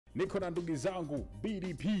Niko na ndugu zangu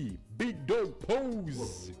BDP, Big Dog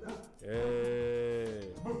Pose.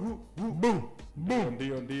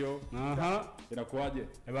 Ndio. Aha. Inakuaje?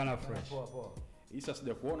 Bana fresh. Poa. Isa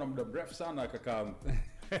sija kuona muda mrefu sana kakaangu.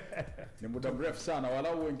 Ni muda mrefu sana,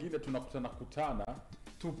 walau wengine tunakutana.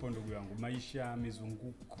 Tupo ndugu yangu, maisha,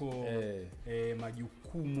 mizunguko,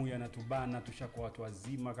 majukumu yanatubana, tushakuwa watu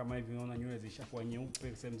wazima kama hivi, unaona nywele zishakuwa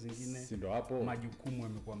nyeupe sehemu zingine. Si ndo hapo? Majukumu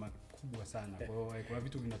yamekuwa makubwa sana. Kwa hiyo kuna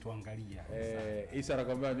vitu vinatuangalia. Isa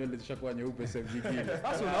anakuambia nywele zishakuwa nyeupe sehemu nyingine.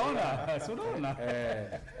 Sasa unaona?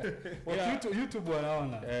 YouTube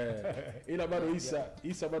wanaona. Ila bado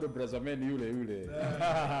Isa bado brazameni yule.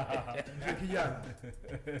 Kijana.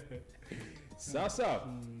 Sasa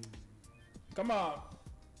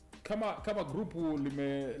kama grupu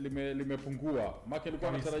limepungua, maki alikuwa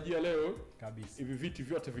anatarajia leo kabisa hivi viti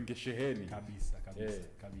vyote vingesheheni kabisa.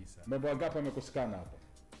 Memba wangapi wamekosekana hapa?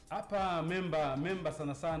 Hapa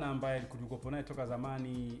memba sana ambaye tulikuwa naye toka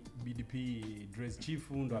zamani, BDP Dress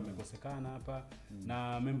Chief ndo amekosekana hapa.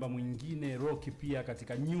 Na memba mwingine Rocky pia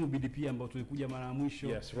katika new BDP ambao tulikuja mara ya mwisho.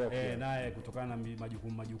 Yes, naye kutokana na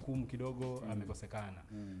majukumu kidogo amekosekana.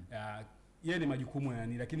 Yeye ni majukumu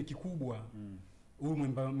yani, lakini kikubwa huyu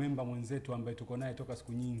memba mwenzetu ambaye tuko naye toka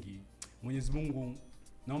siku nyingi, Mwenyezi Mungu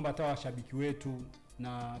naomba hata washabiki wetu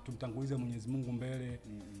na tumtangulize Mwenyezi Mungu mbele.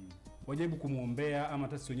 Wajaribu kumuombea, ama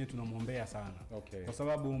hata sisi wenyewe tunamuombea sana. Kwa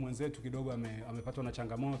sababu mwenzetu kidogo amepatwa na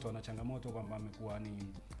changamoto kwamba amekuwa ni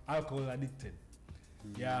alcohol addicted.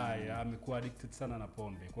 Amekuwa addicted sana na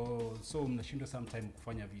pombe. Kwa hiyo so mnashindwa sometime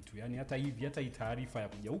kufanya vitu. Yani hata hii taarifa ya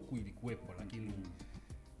kuja huku ilikuwepo, lakini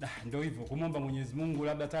ndio hivyo, kumomba Mwenyezi Mungu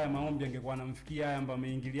labda hata maombi angekuwa anamfikia haya ambaye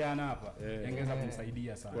ameingiliana hapa, yangeweza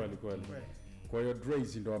kumsaidia sana. Kweli. Kwa hiyo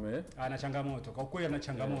Drazy ndo ana changamoto. Kwa kweli ana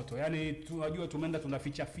changamoto. Yani tunajua tumeenda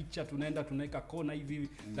tunaficha, tunaenda tunaweka kona hivi,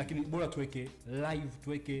 lakini bora tuweke live,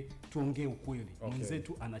 tuongee ukweli.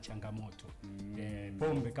 Mwenzetu ana changamoto.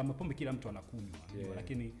 Pombe kila mtu anakunywa,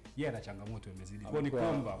 lakini yeye ana changamoto imezidi. Kwa ni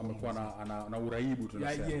kwamba amekuwa na uraibu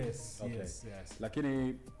tunasema. Yes.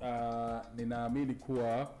 Lakini ninaamini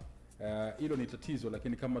kuwa hilo ni tatizo,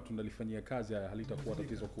 lakini kama tunalifanyia kazi halitakuwa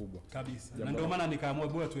tatizo kubwa kabisa. Na ndio maana nikaamua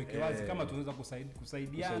bora tuweke wazi kama tunaweza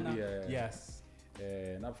kusaidiana. Yes.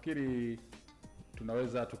 Nafikiri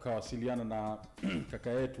tunaweza tukawasiliana na kaka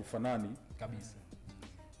yetu Fanani kabisa.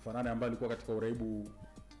 Fanani ambaye alikuwa katika uraibu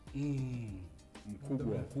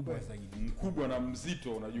mkubwa zaidi. Mkubwa na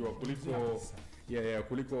mzito, unajua,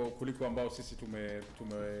 kuliko ambao sisi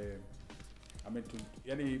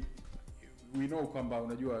yani we know kwamba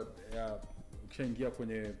unajua ukishaingia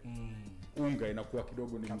kwenye unga inakuwa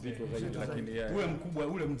kidogo ni mzito zaidi, lakini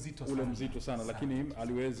ule mzito sana. Lakini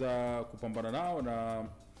aliweza kupambana nao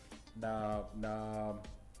na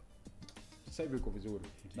sasa hivi iko vizuri.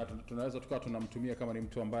 Na tunaweza tukawa tunamtumia kama ni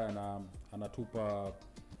mtu ambaye anatupa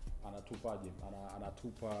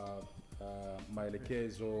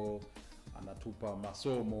maelekezo, anatupa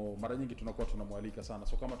masomo. Mara nyingi tunakuwa tunamwalika sana,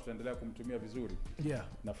 so kama tutaendelea kumtumia vizuri,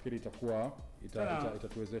 nafikiri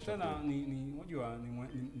itatuwezesha. Tena ni unajua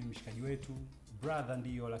ni mshikaji wetu, brother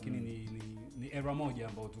ndio, lakini ni era moja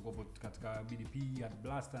ambao tuko katika BDP at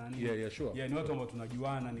Blaster na nini. Sure. Ni watu ambao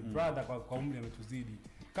tunajuana, ni brother kwa umri ametuzidi.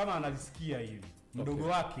 Kama analisikia hivi mdogo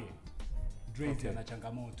wake Drazy ana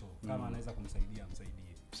changamoto, kama anaweza kumsaidia msaidie.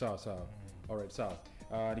 Sawa. Alright, sawa.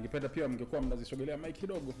 Ningependa pia mngekuwa mnazisogelea mic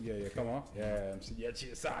kidogo. Kama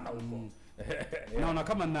msijiachie sana huko. Naona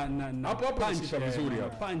kama na hapo nasikika vizuri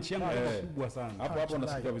hapo. Punch yangu kubwa sana. Hapo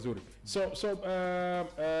nasikika vizuri. So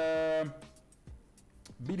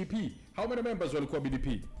BDP, how many members walikuwa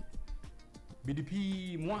BDP? BDP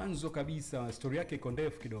mwanzo kabisa story yake iko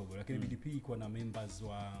ndefu kidogo, lakini BDP iko na members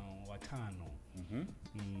watano.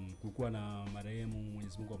 Kulikuwa na marehemu,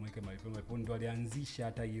 Mwenyezi Mungu amweke mahali pema, ndo alianzisha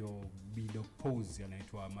hata hiyo Bidog Pose,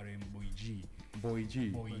 anaitwa marehemu Boy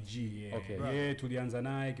G. Okay. Tulianza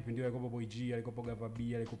naye kipindi alikuwa Boy G, alikuwa Gava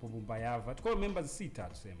B, alikuwa Mbumbayava. Tuko members 6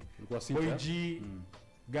 tuseme. Boy G,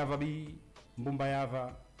 Gava B,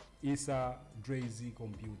 Mbumbayava, Isa, Drazy,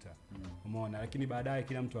 Computer. Umeona, lakini baadaye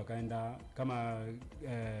kila mtu akaenda kama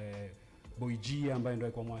Boy G ambaye ndio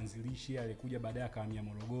alikuwa Waanzilishi, alikuja baadaye akahamia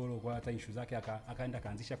Morogoro, kwa hata issue zake akaenda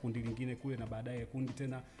kaanzisha kundi lingine kule, na baadaye kundi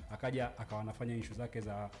tena akaja akawa anafanya issue zake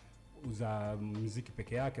za muziki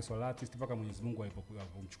peke yake, solo artist, mpaka Mwenyezi Mungu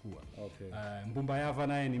alipomchukua. Mbumbayava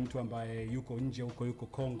naye ni mtu ambaye yuko nje yuko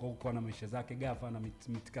Kongo, huko na maisha zake, Gafa na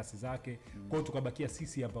mitikasi zake. Kwa hiyo tukabakia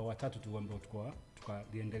sisi hapa watatu tu ambao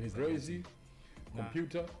tukaliendeleza Drazy,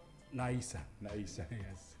 Computer na Isa. Yes.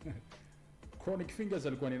 Chronic Fingers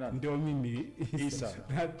alikuwa ni nani? Ndio mimi Isa.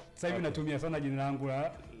 Sasa hivi natumia sana jina langu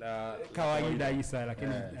la kawaida Isa,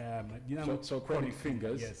 lakini jina langu so Chronic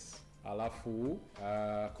Fingers. Yes. Alafu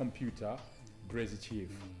computer Crazy Chief.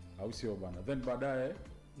 Au sio bana? Then baadaye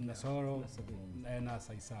Nasoro na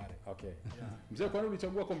Saisare. Okay. Mzee, kwa nini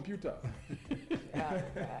ulichagua computer?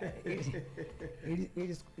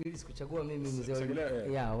 Ili sikuchagua mimi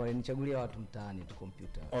mzee. Walinichagulia watu mtaani tu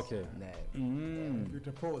computer. Okay.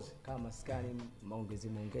 Computer pose. Kama skani maongezi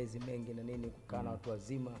mengi na nini, kukaa na watu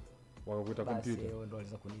wazima wakakuita computer. Basi ndio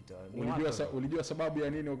waliweza kuniita. Ulijua sababu ya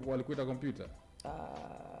nini walikuita computer?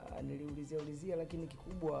 Niliulizia lakini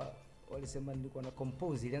kikubwa walisema nilikuwa na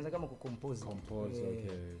compose. Ilianza kama kucompose.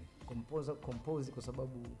 Compose kwa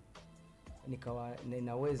sababu nikawa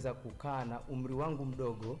ninaweza kukaa na umri wangu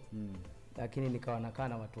mdogo, lakini nikawa nakaa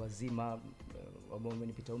na watu wazima ambao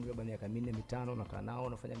wamenipita umri labda miaka 4 5, nakaa nao,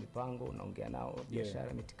 nafanya mipango, naongea nao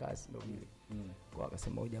biashara, mitikasi ndio vile. Kwa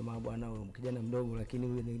akasema huyu jamaa bwana, huyu kijana mdogo lakini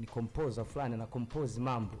huyu ni composer fulani na compose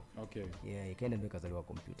mambo. Okay. Ikaenda ndio kazaliwa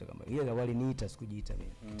computer kama hiyo. Waliniita, sikujiita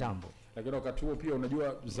mimi kitambo. Lakini wakati huo pia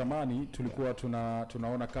unajua zamani tulikuwa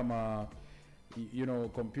tunaona kama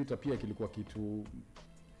computer pia kilikuwa kitu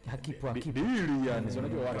hakipo bili, yani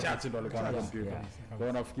unajua wachache ndio walikuwa na computer. Kwa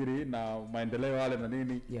hiyo nafikiri na maendeleo yale na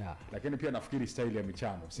nini, lakini pia nafikiri style ya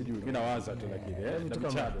michano, sijui mimi nawaza tu, lakini na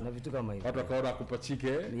michano na vitu kama hivyo watu wakaona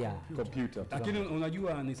kupachike computer. Lakini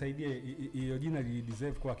unajua nisaidie, hiyo jina li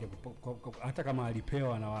deserve kwake hata kama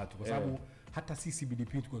alipewa na watu, kwa sababu hata sisi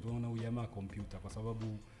BDP tulikuwa tunaona huyu jamaa computer, kwa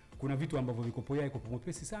sababu kuna vitu ambavyo vikopoea iko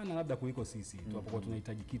mwepesi sana labda kuliko sisi. Tunapokuwa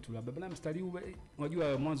tunahitaji kitu labda bana mstari huu,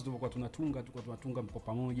 unajua mwanzo tulikuwa tunatunga mko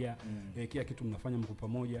pamoja, kila kitu mnafanya mko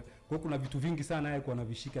pamoja. Kwa hiyo kuna vitu vingi sana yeye kwa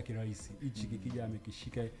anavishika kirahisi. Hichi kikija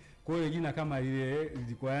amekishika. Kwa hiyo jina kama lile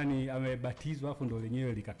lilikuwa yani amebatizwa afu ndio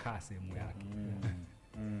lenyewe likakaa sehemu yake.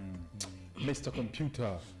 Mr.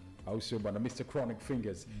 Computer au sio bana, Mr. Chronic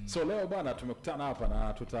Fingers. So leo bana tumekutana hapa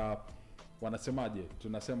na wanasemaje,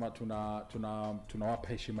 tunasema tunawapa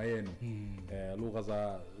heshima yenu. Lugha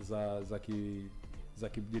za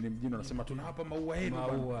kijini wanasema tunawapa maua yenu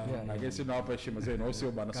bana. Na gesi tunawapa heshima zenu, au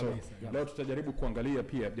sio bana? So leo tutajaribu kuangalia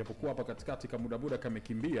pia, japokuwa hapa katikati kama muda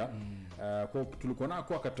kamekimbia, kwa tulikuwa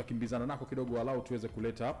nako akatakimbizana nako kidogo, walau tuweze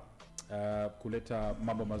kuleta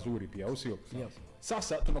mambo mazuri pia, au sio?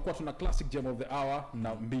 Sasa tunakuwa tuna classic gem of the hour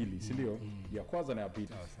na mbili, si ndio? Ya kwanza na ya pili.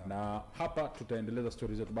 Na hapa tutaendeleza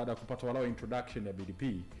stories zetu baada ya kupata walau introduction ya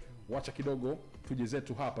BDP. Wacha kidogo tuje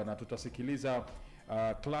zetu hapa na tutasikiliza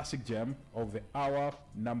classic gem of the hour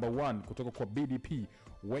number 1 kutoka kwa BDP,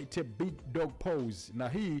 Waite Big Dog Pose. Na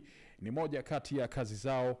hii ni moja kati ya kazi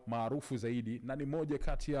zao maarufu zaidi na ni moja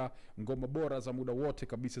kati ya ngoma bora za muda wote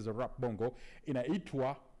kabisa za rap bongo.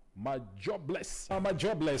 Inaitwa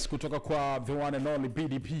Jobless kutoka kwa the one and only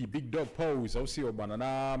BDP, Big Dog Pose, au sio bana?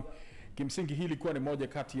 Na kimsingi hii ilikuwa ni moja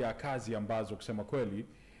kati ya kazi ambazo kusema kweli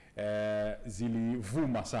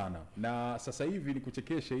zilivuma sana, na sasa hivi ni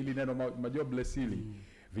kuchekesha hili neno Jobless hili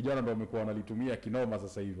vijana ndio wamekuwa wanalitumia kinoma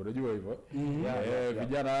sasa hivi, unajua hivyo.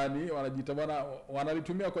 Vijana yani wanajiita bwana,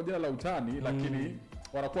 wanalitumia kwa jina la utani, lakini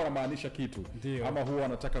wanakuwa wanamaanisha kitu. Ama huwa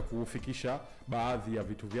wanataka kufikisha baadhi ya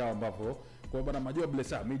vitu vyao ambavyo kwa bwana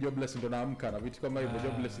jobless, mimi jobless ndo naamka na vitu kama hivyo,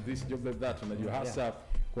 jobless this, jobless that, unajua hasa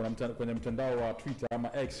kwenye mtandao wa Twitter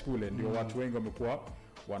ama X kule ndio watu wengi wamekuwa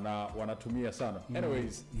wanatumia sana.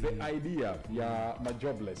 Anyways, the idea ya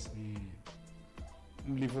jobless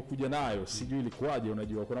mlivyokuja nayo sijui ilikuwaje.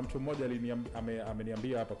 Unajua kuna mtu mmoja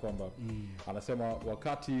ameniambia hapa kwamba anasema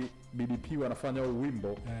wakati BDP wanafanya huu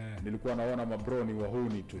wimbo nilikuwa naona mabroni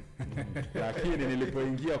wahuni tu lakini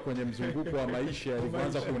nilipoingia kwenye mzunguko wa maisha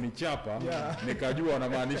yalianza kunichapa nikajua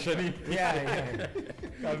wanamaanisha nini.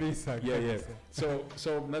 Kabisa.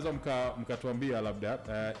 So mnaweza mkatuambia labda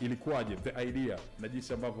ilikuwaje the idea na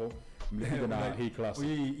jinsi ambavyo mlikuja na hii class.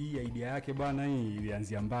 Hii idea yake bwana, hii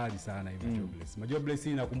ilianzia mbali sana hivi Jobless. Jobless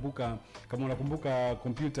hii nakumbuka, kama unakumbuka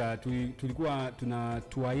computer, tulikuwa tuna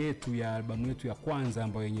tour yetu ya albamu yetu ya kwanza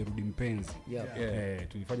ambayo yenye Rudi Mpenzi.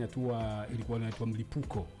 Tulifanya tour, ilikuwa inaitwa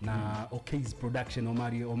Mlipuko na Okay's Production,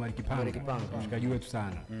 Omari Kipanga. Mshikaji wetu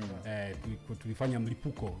sana. Tulifanya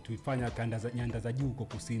Mlipuko, tulifanya nyanda za juu huko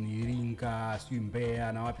kusini, Iringa,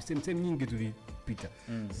 Mbeya na wapi, sehemu nyingi tulipita.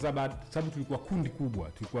 Sasa sababu tulikuwa kundi kubwa,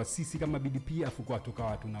 tulikuwa sisi kama BDP afu kwa toka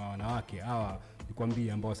watu na wanawake hawa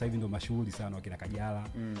nikwambie, ambao sasa hivi ndio mashuhuri sana, wakina Kajala,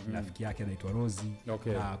 rafiki yake anaitwa Rozi,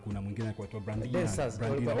 na kuna mwingine anaitwa Brandina.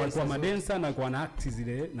 Walikuwa madancer na walikuwa na act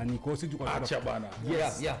zile na nikosi tu kwa acha bana.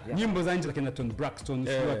 Yes. Nyimbo za nje za kina Tony Braxton,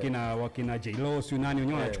 wakina J-Lo, sio nani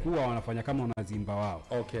wenyewe wanachukua wanafanya kama wanazimba wao.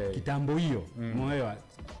 Kitambo hiyo, umeelewa?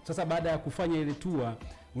 Sasa baada ya kufanya ile tour,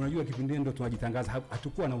 unajua kipindi ndio tunajitangaza,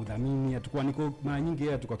 hatakuwa na udhamini, hatakuwa niko mara nyingi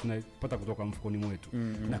yeye tulikuwa tunapata kutoka mfukoni mwetu,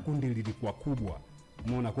 na kundi lilikuwa kubwa.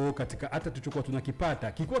 Umeona, kwa hiyo katika hata tulichokuwa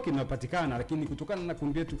tunakipata kilikuwa kinapatikana, lakini kutokana na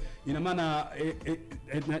kundi letu, ina maana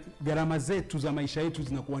gharama zetu za maisha yetu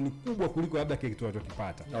zinakuwa ni kubwa kuliko labda kile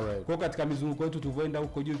tunachokipata. Kwa hiyo katika mizunguko yetu tulivyoenda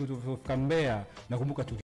huko juu, tulifika Mbeya, nakumbuka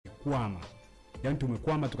tulikwama. Yaani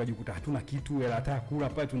tumekwama, tukajikuta hatuna kitu, hata kula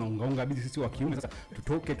pale tunaungaunga bidii sisi wa kiume. Sasa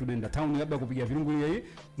tutoke tunaenda town labda kupiga virungu ile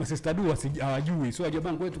masista du hawajui, sio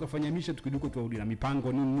ajabu bana, tukafanya misha tukiduko turudi na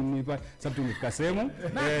mipango nini pale. Sasa tumefika sehemu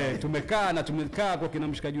tumekaa kwa kina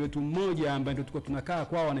mshikaji wetu mmoja ambaye ndio tulikuwa tunakaa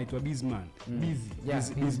kwao, anaitwa Bizman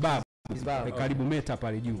Bizbab karibu Meta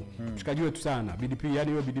pale juu. Mshikaji wetu sana BDP,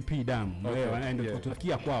 yani hiyo BDP damu ndio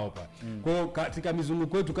tunafikia kwao pale. Kwa hiyo katika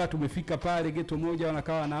mizunguko yetu kaa tumefika pale geto moja,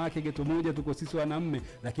 wanakaa wanawake geto moja, tuko sisi wanaume,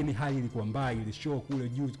 lakini hali ilikuwa mbaya. Ile show kule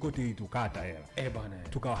juu kote ilitukata hela bana,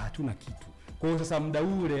 tukawa hatuna kitu. Kwa hiyo sasa muda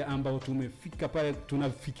ule ambao tumefika pale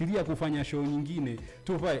tunafikiria kufanya show nyingine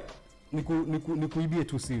tu pale, nikuibie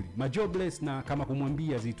tu siri, majobless na kama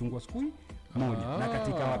kumwambia zitungua siku moja. Na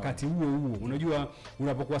katika wakati huo unajua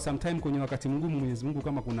unapokuwa sometime kwenye wakati mgumu, Mwenyezi Mungu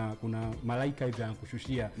kama kuna malaika hivi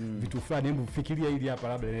anakushushia vitu fulani, hebu fikiria hili hapa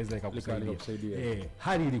labda inaweza ikakusaidia.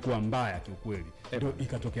 Hali ilikuwa mbaya kiukweli, ndio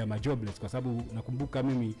ikatokea majobless, kwa sababu nakumbuka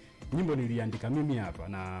mimi nyimbo niliandika mimi hapa,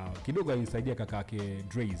 na kidogo alinisaidia kaka yake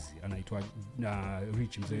Draze anaitwa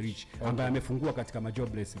Mzee Rich ambaye amefungua katika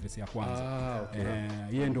majobless verse ya kwanza.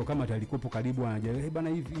 Yeye ndio kama alikuwepo karibu, anaje bana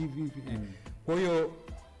hivi. Kwa hiyo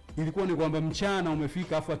ilikuwa ni kwamba mchana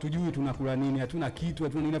umefika afu hatujui tunakula nini, hatuna kitu,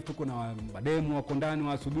 hatuna nini, tuko na mademu wako ndani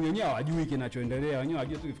wa asubuhi, wenyewe hawajui kinachoendelea, wenyewe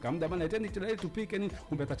hawajui tukifika muda bana tena tupike nini,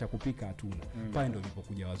 kumbe hata cha kupika hatuna. Pale ndio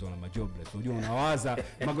ilipokuja wazo la majobless. Unajua unawaza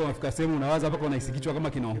mpaka unafika sehemu unawaza mpaka unahisikichwa kama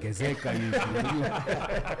kinaongezeka hivi, unajua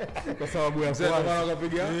kwa sababu ya kwa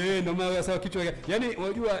wakapiga ndio maana sawa kichwa, yani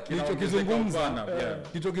unajua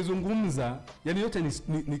kilichokizungumza yani yote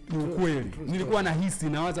ni ukweli. Nilikuwa nahisi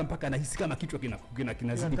nawaza mpaka nahisi kama kichwa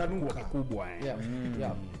kinazidi kuwa kikubwa.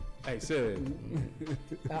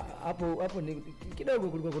 Hapo ni kidogo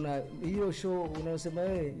kulikuwa kuna hiyo show unayosema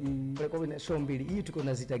wewe, kulikuwa na show mbili. Hii tuko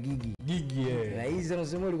nazita gigi na hizi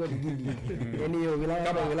unasema ilikuwa ni gigi, yani hiyo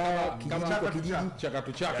wilaya kijiji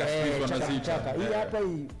chaka sisi wanazita. Hii hapa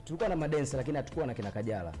hii tulikuwa na madensa, lakini hatakuwa na kina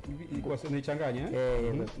Kajala, ilikuwa tunaichanganya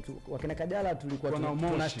wakina Kajala tulikuwa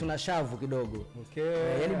tuna shavu kidogo.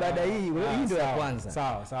 Yani baada hii ndio ya kwanza.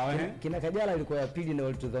 Sawa kina Kajala ilikuwa ya pili, ndio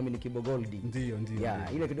walitudhamini Kibo Gold. Ndio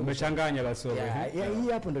ile kidogo umechanganya la somo.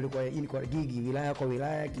 Hii hapo ndio ilikuwa gigi, wilaya kwa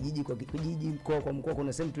wilaya, kijiji kwa kijiji, mkoa kwa mkoa.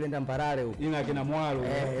 Kuna sehemu tulienda Mbarale huko, ina kina Mwalo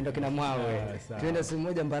ndio kina Mwalo. Tulienda sehemu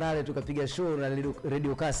moja Mbarale tukapiga show na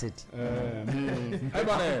radio cassette.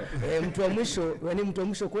 Mtu wa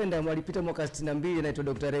mwisho kwenda walipita mwaka 62 anaitwa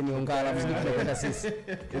Dr. Remy Ongala, msidi tunakwenda sisi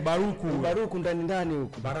Ubaruku ndani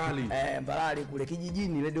huko Mbarale kule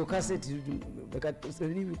kijijini, radio cassette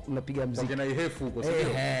unapiga muziki na ihefu huko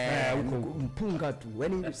huko mpunga tu,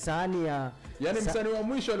 yani sahani ya msanii wa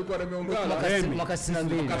mwisho alikuwa ameongala mwaka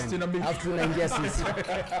 62 afu tunaingia sisi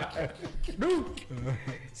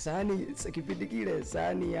sahani kipindi kile,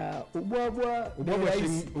 sahani ya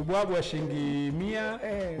ubwabwa shilingi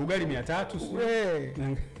 100, ugali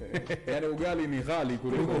 300. Yani ugali ni ghali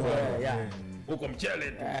kuliko huko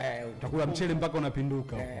mchele. Utakula mchele mpaka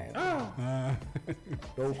unapinduka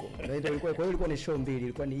huko. Ndio ilikuwa, kwa hiyo ilikuwa ni show mbili,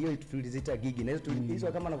 ilikuwa ni hiyo tulizita gigi, na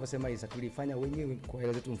hizo kama anavyosema Isa tulifanya wenyewe kwa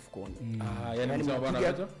hela zetu mfukoni. Yani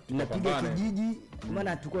tunapiga kijiji,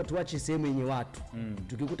 maana tulikuwa tuache sehemu yenye watu.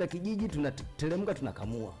 Tukikuta kijiji tunateremka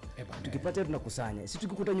tunakamua. Tukipata tunakusanya. Sisi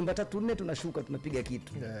tukikuta nyumba 3 4 tunashuka tunapiga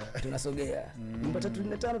kitu. Tunasogea. Nyumba 3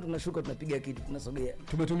 4 5 tunashuka tunapiga kitu, tunasogea.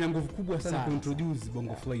 Tumetumia nguvu kubwa sana kuintroduce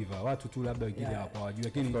Bongofleva. Watu tu labda wengine hapo wajua,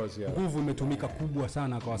 lakini nguvu imetumika kubwa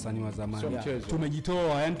sana kwa wasanii wa zamani.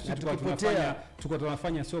 Tumejitoa, yani tulikuwa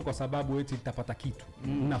tunafanya sio kwa sababu eti tutapata kitu.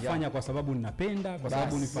 Ninafanya kwa sababu ninapenda, kwa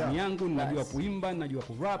sababu ni fani yangu, ninajua kuimba, ninajua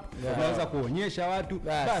kurap, naweza kuonyesha watu.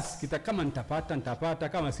 Basi kama nitapata,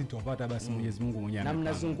 kama sitopata basi Mwenyezi Mungu mwenyewe. Na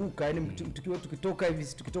mnazunguka, yani tukitoka hivi,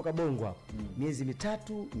 tukitoka Bongo hapo miezi 3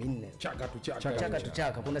 4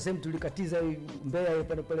 chaka. Kuna sehemu tulikatiza Mbeya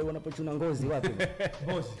pale wanapochuna ngozi wapi?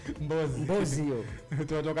 Mbozi hiyo.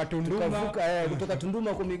 Kutoka Tunduma. Kutoka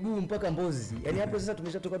Tunduma kwa miguu mpaka Mbozi. Yani hapo sasa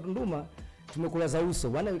tumeshatoka Tunduma tumekula za uso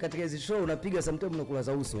bwana. Katika hizo show unapiga sometimes unakula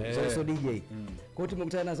za uso, za uso DJ. Kwa hiyo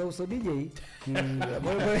tumekutana na za uso DJ. I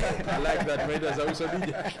like that made za uso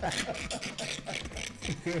DJ.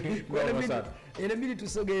 Inabidi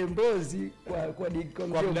tusogee Mbozi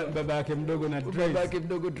kwa baba yake mdogo na Dress. Baba yake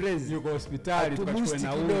mdogo Dress yuko hospitali, tukachukue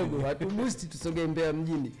nauli. Hatuboost tusogee Mbeya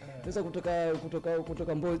mjini. Sasa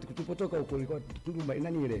kutoka Mbozi, tulipotoka huko ilikuwa Tunduma,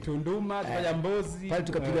 nani ile? Tunduma tukaja Mbozi. Pale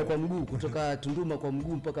tukapiga kwa mguu kutoka Tunduma kwa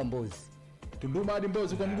mguu mpaka Mbozi. Tunduma hadi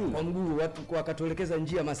Mbozi kwa mguu. Kwa mguu watu wakatuelekeza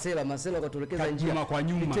njia Masela wakatuelekeza njia nyuma kwa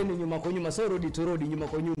nyuma. Tena nyuma kwa nyuma, so road to road, nyuma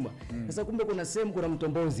kwa nyuma. Sasa kumbe kuna sehemu kuna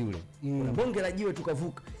mtombozi ule. Kuna bonge la jiwe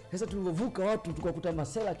tukavuka. Sasa tulipovuka watu tukakuta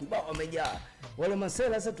Masela kibao wamejaa. Wale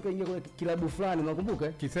Masela sasa tukaingia kwa kilabu fulani, unakumbuka?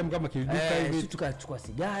 Kisemu kama kiduka hivi. Tukachukua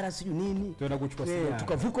sigara, sijui nini. Tuenda kuchukua sigara.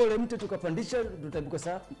 Tukavuka ule mto tukapandisha, tutabuka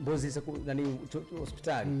saa Mbozi sasa nani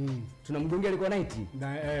hospitali. Tunamgongea alikuwa 90.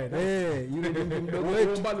 Yule dingi mdogo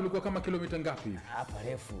wetu. Umbali ulikuwa kama kilomita ngapi? Hapa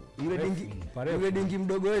refu. Yule dingi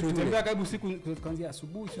mdogo wetu. Tutembea karibu siku kuanzia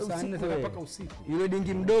asubuhi saa 4 mpaka usiku. Yule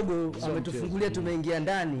dingi mdogo ametufungulia, tumeingia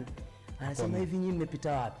ndani. Anasema hivi, nyinyi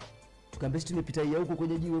mmepita wapi? Tukamwambia tumepita huko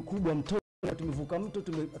kwenye jiwe kubwa mto, tumevuka mto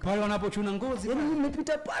pale wanapochuna ngozi. Yaani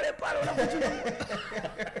mmepita pale wanapochuna.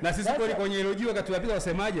 Na sisi kweli kwenye hilo jiwe katuwapiga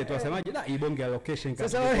wasemaje? Tuwasemaje? Da, hii bonge ya location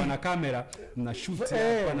kwa na kamera na shoot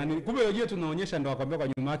hapa na nini. Kumbe hilo jiwe tunaonyesha ndo akwambia kwa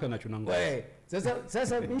nyuma yake unachuna ngozi.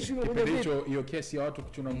 Sasa issue imekuja vipi? Hiyo kesi ya watu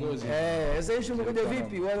kuchuna ngozi. Sasa issue imekuja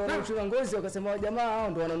vipi? Wale wanachuna ngozi wakasema jamaa hao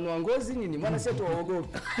ndo wananunua ngozi nini? Maana sisi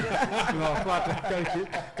tuwaogope. Tunawafuata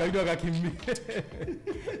kaidi wakakimbia.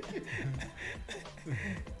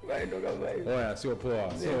 Oya, sio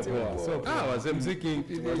poa. Wazee muziki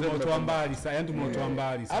tumeutoa mbali sana, yani tumeutoa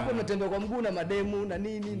mbali sana. Hapo tunatembea kwa mguu na mademu na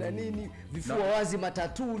nini, vifua wazi,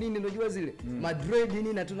 matatu nini, unajua zile madread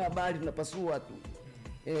nini, na tuna habari tunapasua tu.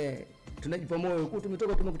 Tunajipa moyo huko,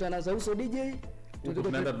 tumetoka tumekutana za uso DJ.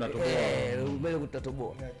 Tunaenda tunatoboa. Mbele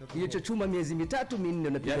kutatoboa. Hiyo chuma miezi 3-4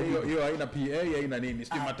 unapiga. Hiyo haina PA, haina nini,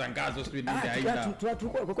 sio matangazo, sio nini, haina.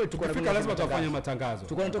 Kwa kweli tuko na lazima tufanye matangazo.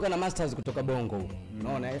 Tuko natoka na masters kutoka Bongo.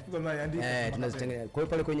 Unaona tunazitengeneza. Kwa hiyo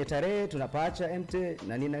pale kwenye tarehe tunapaacha empty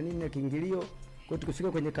na nini kiingilio. Kwa hiyo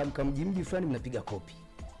tukifika kwenye mji fulani mnapiga kopi.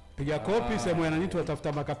 Piga kopi sehemu ya nani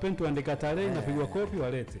tutafuta makapenti andika tarehe na pigwa kopi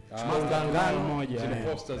walete. Mangangano moja. Zile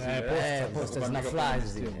posters na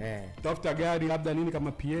flyers. Tafuta gari labda nini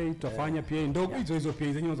kama PA tutafanya PA ndogo hizo PA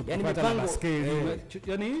zenyewe unazopata na baskeli.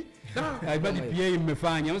 Yaani ibadi PA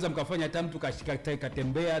mmefanya. Unaweza mkafanya hata mtu kashika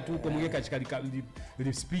katembea tu kwa mwingine kashika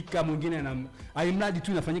speaker mwingine na aimradi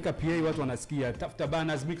tu inafanyika PA watu wanasikia. Tafuta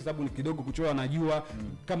banners mix sababu ni kidogo kuchora wanajua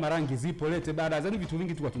kama rangi zipo lete banners. Yaani vitu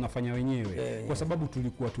vingi tu tunafanya wenyewe kwa sababu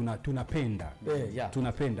tulikuwa tunapenda.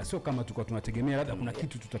 Tunapenda sio kama tulikuwa tunategemea labda kuna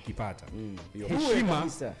kitu tutakipata.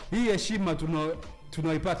 Hii heshima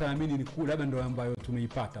tunaipata naamini ni kule labda ndio ambayo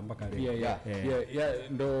tumeipata mpaka leo.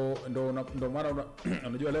 Ndo maana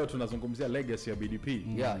unajua leo tunazungumzia legacy ya BDP.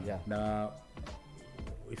 Na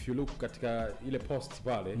if you look katika ile post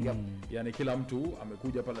pale, yani kila mtu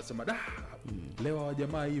amekuja pale anasema leo wa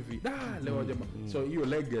jamaa hivi, leo wa jamaa. So hiyo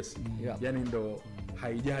legacy yani ndo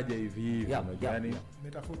haijaja hivi yani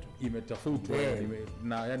imetafutwa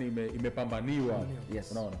na yani imepambaniwa,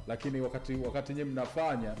 unaona. Lakini wakati nyinyi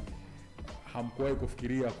mnafanya hamkuwahi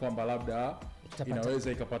kufikiria kwamba labda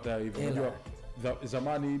inaweza ikapata hivyo. Unajua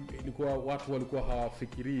zamani ilikuwa watu walikuwa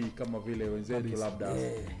hawafikirii kama vile wenzetu labda.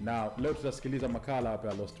 Na leo tutasikiliza makala hapa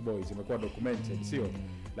ya Lost Boys, imekuwa documented, sio?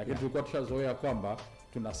 Lakini tulikuwa tushazoea kwamba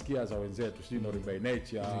tunasikia za wenzetu, sio by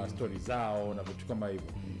nature, story zao na vitu kama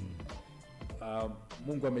hivyo.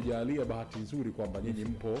 Mungu amejalia bahati nzuri kwamba nyinyi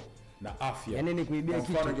mpo na afya. Yaani ni kuibia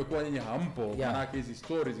kitu. Kwa mfano ingekuwa nyinyi hampo, maana yake hizi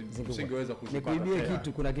stories msingeweza kuzipata. Ni kuibia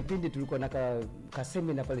kitu. Kuna kipindi tulikuwa na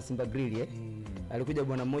kasemi pale Simba Grill alikuja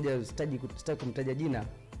bwana mmoja sitaki kumtaja jina,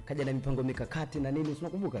 kaja na mipango mikakati na nini,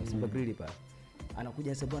 unakumbuka Simba Grill pale.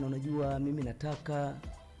 Anakuja sasa, bwana unajua mimi nataka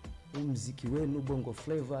muziki wenu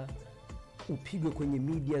Bongofleva upigwe kwenye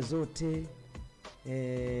media zote.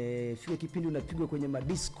 Fika kipindi unapigwa kwenye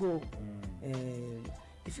madisco.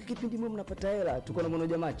 Ifika kipindi mwe mnapata hela. Tuko na mwana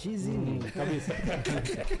jamaa chizi kabisa.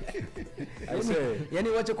 Yaani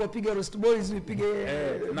wacha kuwapiga Lost Boys upige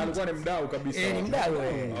na alikuwa ni mdau kabisa. Ni mdau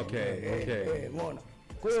Okay. Umeona?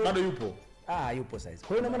 Kwa hiyo bado yupo. Yupo sasa.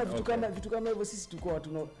 Kwa hiyo na maana vitu kama hivyo sisi tulikuwa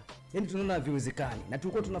yani tunaona viwezekani. Na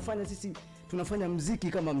tulikuwa tunafanya sisi tunafanya muziki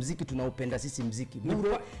kama muziki tunaupenda sisi muziki.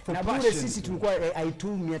 Bure na bure sisi tulikuwa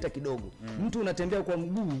haitumi hata kidogo. Mtu unatembea kwa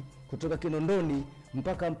mguu kutoka Kinondoni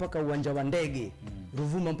mpaka uwanja wa ndege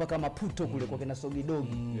Ruvuma mpaka Maputo kule kwa kina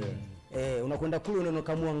Sogidogi. Unakwenda kule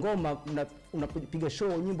unakamua ngoma unapiga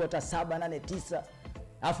show nyimbo hata 7 8 9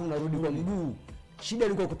 alafu unarudi kwa mguu. Shida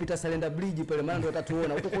ilikuwa kupita Salenda Bridge pale, maana ndio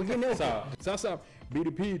watatuona huko kwingine huko. Sawa. Sasa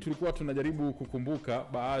BDP tulikuwa tunajaribu kukumbuka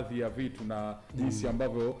baadhi ya vitu na jinsi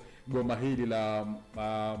ambavyo goma hili la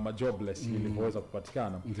majobless lilivyoweza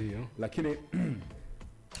kupatikana. Ndio. Lakini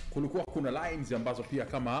kulikuwa kuna lines ambazo pia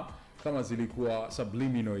kama zilikuwa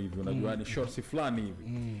subliminal hivi, unajua ni shorts fulani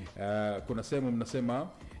hivi. Kuna sehemu mnasema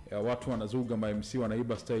watu wanazuga ma MC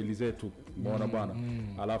wanaiba style zetu, umeona bwana.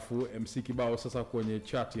 Alafu MC kibao sasa kwenye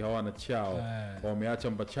chati hawana chao,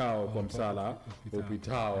 wameacha mbachao kwa msala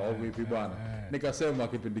upitao au vipi bwana. Nikasema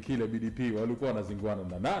kipindi kile BDP walikuwa wanazinguana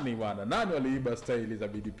na nani bwana, nani waliiba style za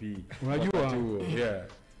BDP? Unajua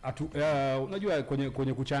unajua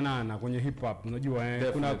kwenye kuchanana kwenye hip hop, unajua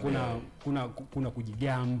kuna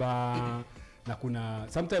kujigamba na kuna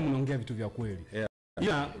sometimes unaongea vitu vya kweli.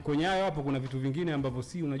 Ila kwenye hayo hapo kuna vitu vingine ambavyo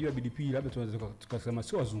si unajua BDP labda tunaweza tukasema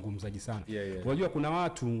sio wazungumzaji sana. Unajua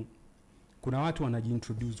kuna watu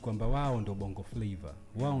wanajiintroduce kwamba wao ndio Bongofleva,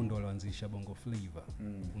 wao ndio walioanzisha Bongofleva.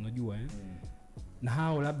 Unajua na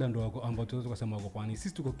hao labda ndio ambao tunaweza kusema wako kwani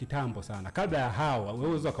sisi tuko kitambo sana. Kabla ya hao wewe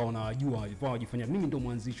unaweza kaona wajua walikuwa wajifanya mimi ndio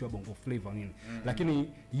mwanzishi wa Bongofleva nini. Lakini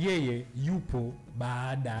yeye yupo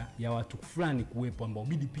baada ya watu fulani kuwepo ambao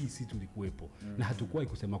BDP sisi tulikuwepo. Na hatukuwahi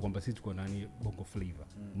kusema kwamba sisi tuko nani Bongofleva.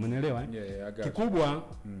 Umeelewa? Kikubwa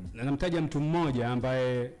namtaja mtu mmoja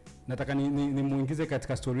ambaye nataka ni muingize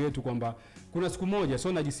katika story yetu kwamba kuna siku moja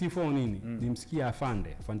sio najisifu au nini, nimsikia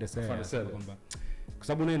Afande sasa kwamba kwa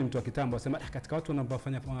sababu naye ni mtu wa kitambo, asema katika watu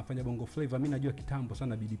wanafanya Bongofleva mimi najua kitambo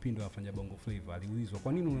sana BDP ndio anafanya Bongofleva. Aliulizwa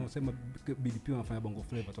kwa nini unasema BDP wanafanya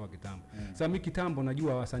Bongofleva toka kitambo? Sasa mimi kitambo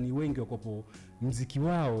najua wasanii wengi wakopo muziki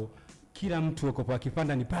wao kila mtu wakopo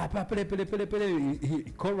akipanda ni pele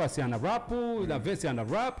chorus ana rap na verse ana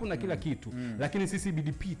rap na kila kitu. Lakini sisi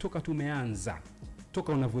BDP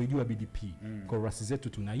toka unavyojua BDP chorus zetu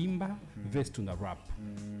tunaimba, verse tuna rap.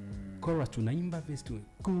 Chorus tunaimba, verse tu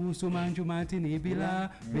kuhusu manju matini bila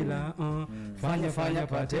fanya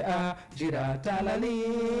pate jira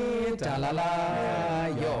talala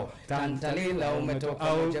yo tantalila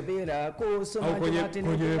umetoka moja bila kuhusu manju matini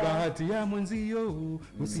kwenye bahati ya mwenzio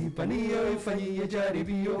usipanie ifanyie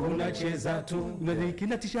jaribio unacheza tu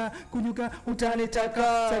unadhikinatisha kunyuka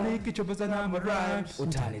utanitaka saniki chopoza na rhymes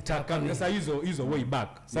utanitaka. Sasa hizo way back.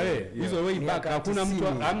 Sasa hizo way back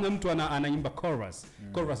hamna mtu anaimba chorus.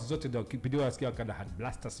 Chorus zote ndio kipindi wasikia kada had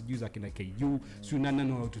blasters sijui za kina KU sio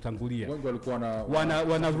nani tutangulia. Wengi walikuwa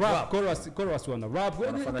wana rap chorus wana rap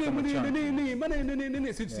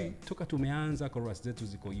nini sisi toka tumeanza chorus zetu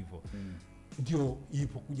ziko hivyo. Ndio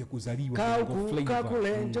ilipokuja kuzaliwa Bongofleva.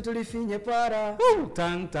 Kule joto lifinye para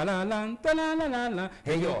tantalala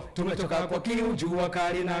heyo tumetoka kwa kiu jua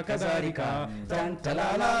kali na kadhalika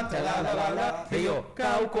tantalala heyo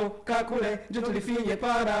kauko kakule joto lifinye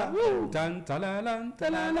para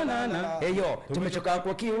tantalala heyo tumetoka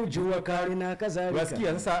kwa kiu jua kali na kadhalika.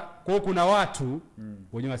 Wasikia sasa kwa kuna watu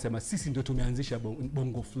wenyewe wasema sisi ndio tumeanzisha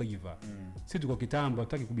Bongofleva. Sisi tuko kitambo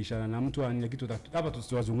tutaki kubishana na mtu ani kitu hapa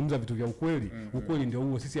tusiwazungumza vitu vya ukweli. Ukweli ndio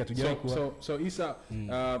huo, sisi hatujawahi kuwa so Isa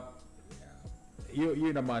hiyo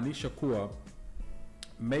inamaanisha kuwa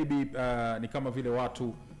maybe ni kama vile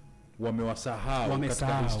watu wamewasahau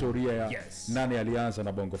katika historia ya nani alianza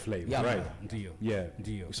na Bongofleva, right?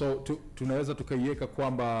 Ndio. So tunaweza tukaiweka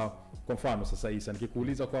kwamba kwa mfano sasa Isa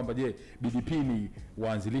nikikuuliza kwamba je BDP ni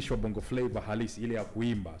waanzilishi wa Bongofleva halisi ile ya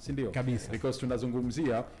kuimba, si ndio? Because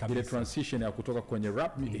tunazungumzia ile transition ya kutoka kwenye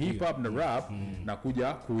rap hip hop na rap na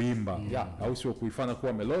kuja kuimba au sio kuifanya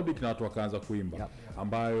kuwa melodic na watu wakaanza kuimba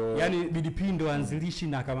ambayo yani BDP ndo anzilishi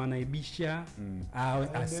na kama anaibisha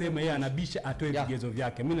aseme yeye anabisha atoe vigezo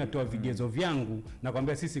vyake. Mimi natoa vigezo vyangu na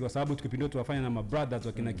kwambia sisi kwa sababu tukipindi tunafanya na ma brothers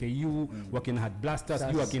wakina KU wakina Had Blasters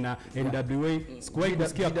juu wakina NWA sikuwahi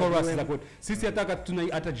kusikia chorus za kwetu. Sisi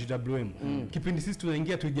hata GWM kipindi sisi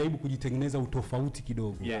tunaingia tujaribu kujitengeneza utofauti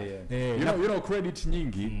kidogo. You know credit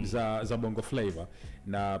nyingi za Bongofleva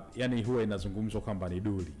na yani huwa inazungumzwa kwamba ni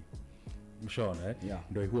Duli. Mshona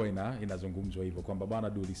ndio huwa inazungumzwa hivyo kwamba bana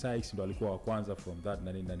Duli Sykes ndo alikuwa wa kwanza from that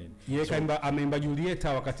na nini. Yeye kaimba ameimba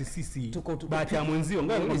Julieta wakati sisi bahati ya mwenzio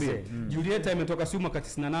ngoja nikwambie. Julieta imetoka Suma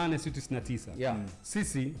wakati 98 sisi 99.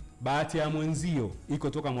 Sisi bahati ya mwenzio iko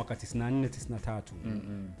toka mwaka 94 93.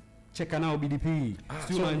 Cheka nao BDP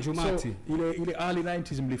sio manjumati ile early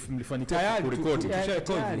 90s mlifanikiwa kurekodi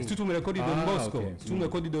sisi tumerekodi Don Bosco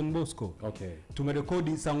tumerekodi Don Bosco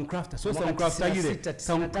tumerekodi Soundcrafter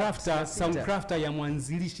Soundcrafter ya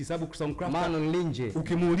mwanzilishi sababu Soundcrafter Manon Linje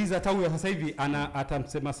ukimuuliza hata huyo sasa hivi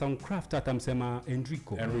atamsema Soundcrafter atamsema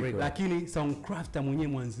Enrico. Lakini Soundcrafter mwenyewe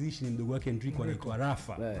mwanzilishi ni mdogo wake Enrico anaitwa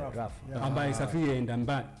Rafa ambaye safiri enda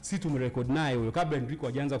mbali. Sisi tumerekodi naye huyo kabla Enrico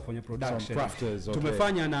hajaanza kufanya production.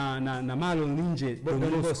 Tumefanya na na Marlon nje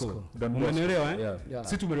Don Bosco. Umeelewa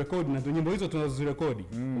Sisi tumerecord na nyimbo hizo tunazozirekodi.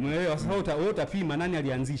 Umeelewa? Sasa wewe utapima nani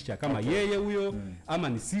alianzisha, kama yeye huyo ama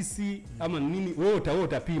ni Sisi ama nini, wewe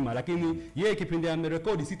utapima. Lakini yeye kipindi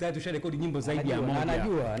amerekodi, sisi tayari tusharekodi nyimbo zaidi ya moja.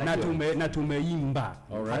 Na tumeimba.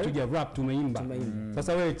 Hatuja rap, tumeimba.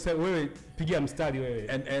 Sasa wewe pigia mstari wewe.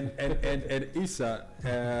 And Isa,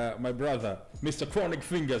 my brother, Mr. Chronic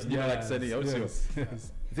Fingers, jina la kisanii, au sio?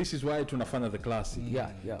 This is why tunafanya the classic.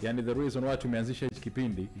 Yani the reason why tumeanzisha hichi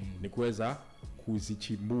kipindi ni kuweza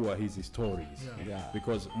kuzichimbua hizi stories.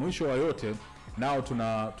 Because mwisho wa yote now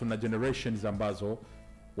tuna generations ambazo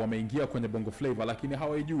wameingia kwenye Bongofleva lakini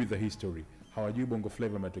hawajui the history. Hawajui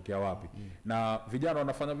Bongofleva imetokea wapi. Na vijana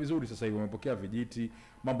wanafanya vizuri sasa hivi, wamepokea vijiti,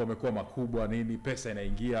 mambo yamekuwa makubwa nini, pesa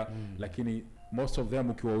inaingia, lakini most of them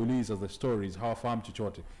ukiwauliza the stories hawafahamu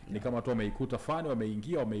chochote. Ni kama tu wameikuta fani,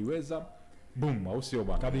 wameingia, wameiweza, boom, au sio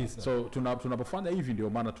bana? So tunapofanya hivi ndio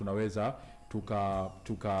maana tunaweza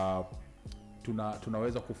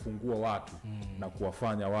tunaweza kufungua watu na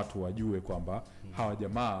kuwafanya watu wajue kwamba hawa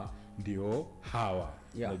jamaa ndio hawa.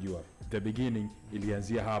 Unajua the beginning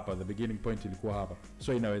ilianzia hapa, the beginning point ilikuwa hapa.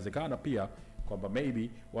 So inawezekana pia kwamba maybe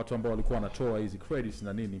watu ambao walikuwa wanatoa hizi credits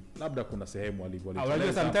na nini, labda kuna sehemu walikuwa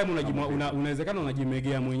sometimes unawezekana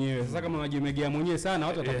unajimegea mwenyewe. Sasa kama unajimegea mwenyewe sana,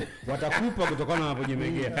 watu watakupa kutokana na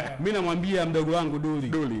unapojimegea. Mimi namwambia mdogo wangu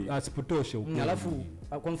Duli asipotoshe huko. Alafu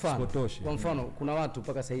kwa mfano kuna watu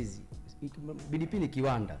mpaka saa hizi BDP ni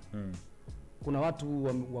kiwanda. Kuna watu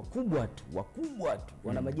wakubwa tu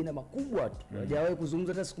wana majina makubwa tu. Hawajawahi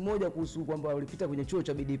kuzungumza hata siku moja kuhusu kwamba walipita kwenye chuo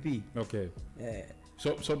cha BDP.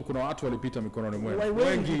 So kuna watu walipita mikononi mwenu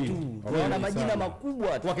wengi wana majina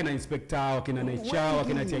makubwa tu, wakina inspector, wakina Necha,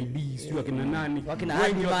 wakina TID, sio wakina nani,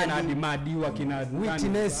 wengi wakina Adimadi, wakina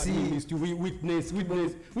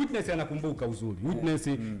witness anakumbuka uzuri. Witness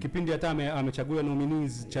kipindi hata amechagua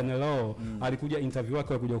nominees Channel O, alikuja interview wake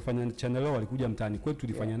alikuja kufanya Channel O, alikuja mtaani kwetu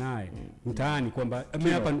tulifanya naye mtaani kwamba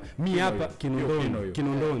mimi hapa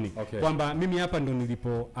Kinondoni kwamba mimi hapa ndo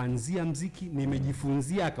nilipoanzia muziki,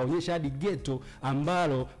 nimejifunzia, akaonyesha hadi ghetto ambalo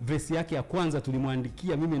verse yake ya kwanza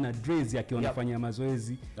tulimwandikia mimi na Drezi akiwa anafanya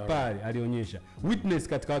mazoezi pale, alionyesha. Witness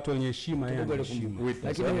katika watu wenye heshima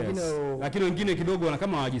lakini wengine kidogo wana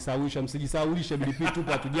kama hawajisawisha. Msijisawishe, BDP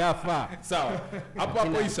tupo hatujafa. Sawa.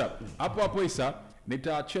 Hapo Isa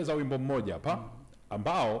nitacheza wimbo mmoja hapa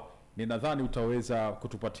ambao ninadhani utaweza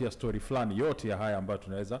kutupatia story fulani yote ya haya ambayo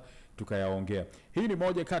tunaweza tukayaongea. Hii ni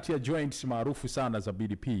moja kati ya joints maarufu sana za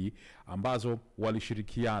BDP ambazo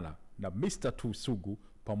walishirikiana na Mr. Tusugu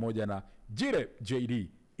pamoja na Jire JD,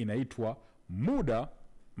 inaitwa Muda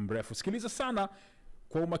Mrefu. Sikiliza sana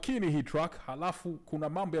kwa umakini hii track, halafu kuna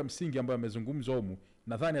mambo ya msingi ambayo yamezungumzwa humu,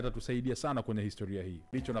 nadhani atatusaidia sana kwenye historia hii.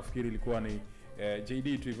 Hicho nafikiri ilikuwa ni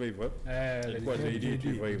JD tu hivyo. Ilikuwa JD tu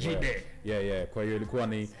hivyo. Kwa hiyo ilikuwa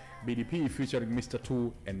ni BDP featuring Mr.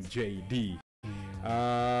 Tu and JD.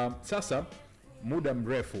 Sasa Muda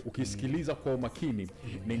Mrefu ukisikiliza kwa umakini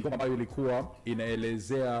ni ngoma ambayo ilikuwa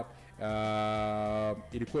inaelezea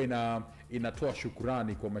ilikuwa inatoa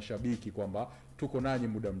shukrani kwa mashabiki kwamba tuko nanyi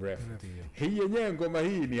muda mrefu. Hii yenyewe ngoma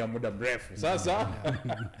hii ni ya muda mrefu. Sasa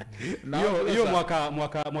hiyo mwaka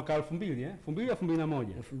 2000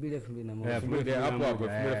 2001 hapo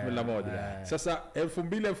 2001. Sasa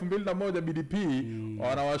 2001 BDP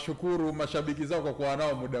wanawashukuru mashabiki zao kwa kuwa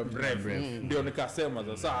nao muda mrefu. Ndio nikasema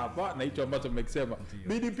sasa hapa na hicho ambacho mmekisema,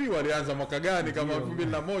 BDP walianza mwaka gani kama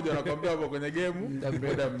 2001 wanakuambia hapo kwenye game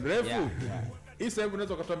muda mrefu? Isa, hebu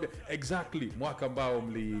unaweza kutuambia exactly mwaka ambao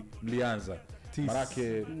mlianza?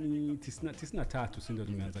 Marake ni 93 si ndio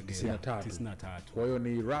tumeanza game. 93. Kwa hiyo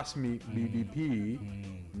ni rasmi BDP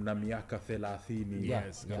mna miaka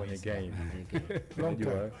 30 kwenye game.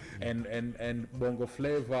 Unajua and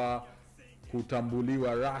Bongofleva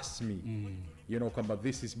kutambuliwa rasmi, you know, kama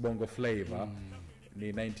this is Bongofleva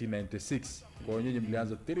ni 1996. Kwa hiyo nyinyi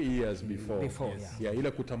mlianza 3 years before.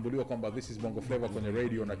 Ile kutambuliwa kwamba this is Bongofleva kwenye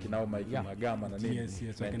radio na kinao Magama na nini,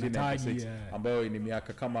 1996 ambayo ni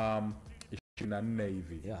miaka kama 24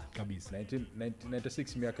 hivi. Kabisa.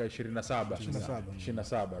 1996 miaka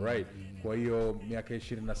 27, right? Kwa hiyo miaka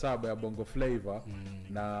 27 ya Bongofleva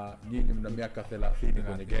na nyinyi mna miaka 30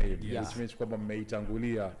 kwenye game, which means kwamba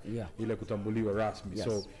mmeitangulia ile kutambuliwa rasmi.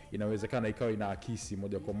 So inawezekana ikawa inaakisi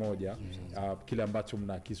moja kwa moja kile ambacho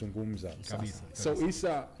mnakizungumza. So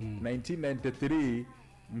Isa, 1993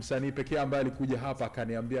 msanii pekee ambaye alikuja hapa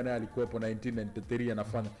akaniambia naye alikuwepo 1993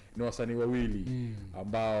 anafanya, ni wasanii wawili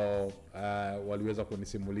ambao waliweza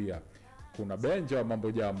kunisimulia. Kuna Benja wa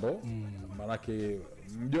Mambo Jambo, manake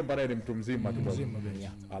mjomba naye ni mtu mzima kidogo.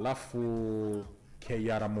 Alafu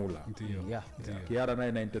Kiara Mula. Ndio. Kiara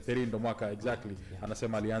naye 93 ndo mwaka exactly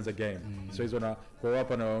anasema alianza game. So hizo na kwa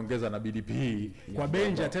hapa naongeza na BDP kwa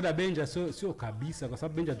Benja, tena Benja sio kabisa, kwa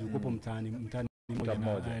sababu Benja tulikopo mtaani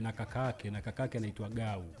mmoja na kakake anaitwa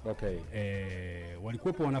Gau. Okay.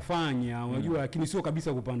 Walikuwepo wanafanya unajua, lakini sio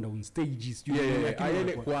kabisa kupanda on stage sijui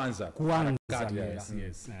ile kwanza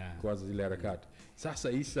yes. Kwanza zile harakati.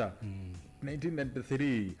 Sasa Isa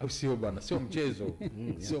 1993 au sio bana, sio mchezo.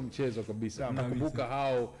 Sio mchezo kabisa. Nakumbuka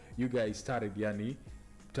how you guys started, yani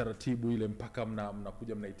taratibu ile mpaka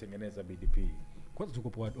mnakuja mnaitengeneza BDP. Kwanza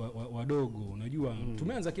tuko wadogo unajua,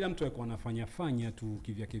 tumeanza kila mtu alikuwa anafanya tu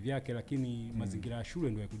kivyake, lakini mazingira ya shule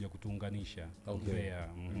ndio yakuja kutuunganisha. Mbeya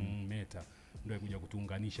Meta ndio yakuja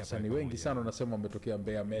kutuunganisha. Sasa ni wengi sana wanasema wametokea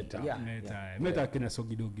Mbeya Meta. Meta kina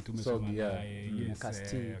Sogidogi tumesoma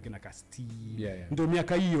kina Kasti. Ndio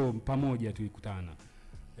miaka hiyo pamoja tulikutana.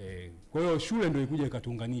 Kwa hiyo shule ndio ikuja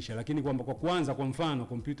ikatuunganisha, lakini kwamba kwa kwanza, kwa mfano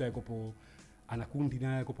kompyuta ikopo ana kundi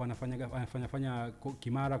naye kwa anafanya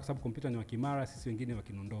Kimara, kwa sababu kompyuta ni wa Kimara, sisi wengine wa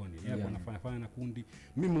Kinondoni. Yeye anafanya na kundi.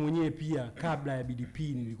 Mimi mwenyewe pia kabla ya BDP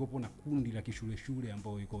nilikuwa na kundi la kishule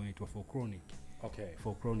ambao iko inaitwa For Chronic.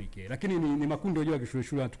 For Chronic. Lakini ni makundi unajua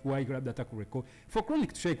kishule hatakuwahi labda hata kurekodi. For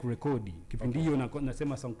Chronic tushai kurekodi kipindi hiyo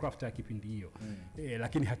nasema Soundcraft ya kipindi hiyo.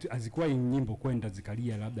 Lakini hazikuwahi nyimbo kwenda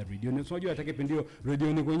zikalia labda radio. Unajua hata kipindi hiyo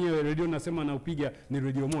radio ni kwenyewe, radio nasema na upiga ni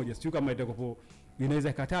radio moja. Sio kama itakopo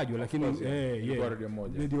inaweza katajwa, lakini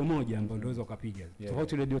radio moja ambayo unaweza ukapiga.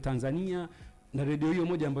 Tofauti radio Tanzania na radio hiyo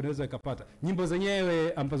moja ambayo unaweza ikapata nyimbo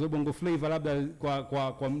zenyewe ambazo Bongofleva labda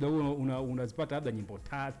kwa muda huo unazipata labda nyimbo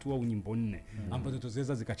 3 au nyimbo 4 ambazo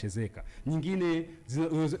tuzaweza zikachezeka. Nyingine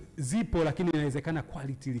zipo, lakini inawezekana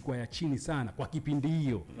quality ilikuwa ya chini sana kwa kipindi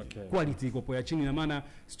hiyo. Quality ilikuwa ya chini, na maana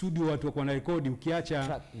studio watu wako na rekodi,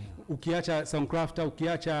 ukiacha Soundcraft,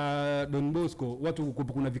 ukiacha Don Bosco, watu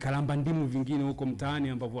kuna vikalamba ndimu vingine huko mtaani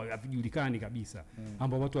ambavyo havijulikani kabisa,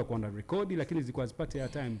 ambao watu wako na rekodi, lakini zilikuwa zipate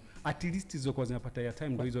time at least zilikuwa zinapata ya time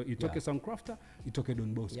ndio hizo itoke Soundcrafter, itoke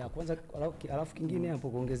Don Bosco. Kwanza alafu kingine hapo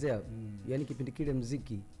kuongezea, yani kipindi kile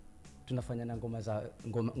muziki tunafanya na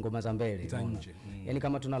ngoma za mbele nje. Yani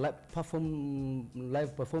kama tuna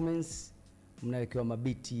live performance mnawekewa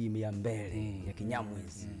mabiti ya mbele ya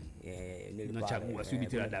Kinyamwezi. Tunachagua sio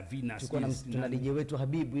biti la Davina, tuna DJ wetu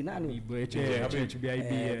Habibu HBIB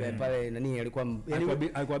pale nani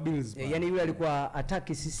alikuwa Bills, yani yule alikuwa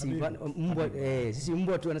ataki sisi mbwa, sisi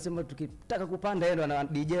mbwa tu anasema tukitaka kupanda yeye ndo ana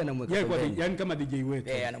DJ anamweka pembeni, yani kama DJ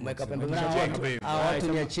wetu anamweka pembeni.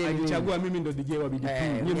 Watu niacheni, alichagua mimi ndo DJ wa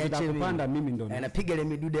BDP, mimi nataka kupanda, mimi ndo anapiga ile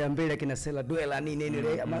midude ya mbele kina Sela Duela nini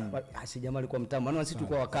ile, si jamaa alikuwa mtamu, maana sisi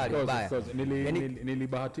tulikuwa wakali mbaya.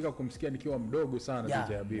 Nilibahatika kumsikia nikiwa mdogo sana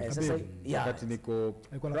DJ Habibu. Wakati niko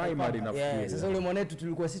primary nafikiri. Sasa yule mwanetu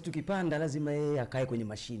tulikuwa sisi tukipanda lazima yeye akae kwenye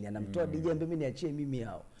mashine, anamtoa DJ mimi niachie mimi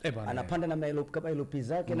hao. Anapanda na maelop kama elop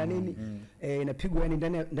zake na nini, inapigwa yani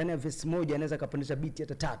ndani ya verse moja anaweza kapandisha beat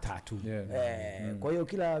hata 3. Kwa hiyo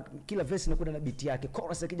kila verse inakuwa na beat yake,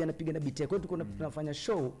 chorus akija anapiga na beat yake. Kwa hiyo tuko tunafanya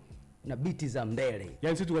show na biti za mbele.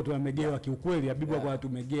 Yani sisi tulikuwa tumegewa kiukweli, Habibu kwa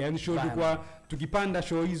tumegea. Yani show ilikuwa tukipanda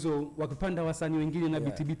show hizo, wakipanda wasanii wengine na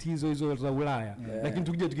biti hizo za Ulaya. Lakini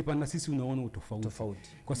tukija tukipanda sisi unaona utofauti.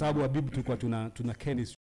 Kwa sababu Habibu tulikuwa tuna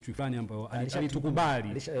chemistry fulani ambayo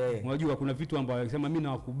alitukubali. Unajua kuna vitu ambavyo alisema mimi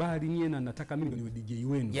nawakubali nyie na nataka mimi niwe DJ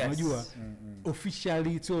wenu. Unajua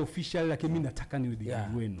officially sio official, lakini mimi nataka niwe DJ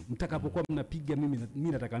wenu. Mtakapokuwa mnapiga mimi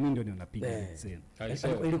nataka mimi ndio napiga tena.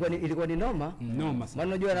 Ilikuwa ni noma. Noma. Maana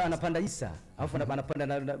unajua anapanda Isa, alafu anapanda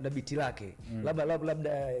na beat lake.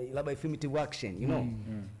 Labda affirmative action, you know.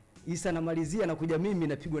 Isa anamalizia na kuja mimi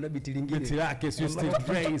napigwa na beat lingine. Beat lake sio stage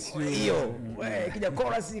Grace. Hiyo. Kija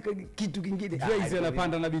chorus kitu kingine. Grace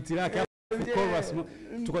anapanda na beat lake. Chorus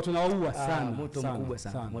tulikuwa tunaua sana. Moto mkubwa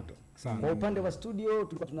sana. Moto. Kwa upande wa studio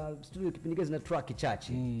tulikuwa tuna studio kipindi kile zina track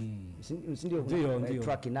chache. Ndio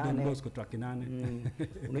track 8. Bosco track 8.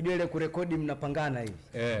 Unajua ile kurekodi mnapangana hivi.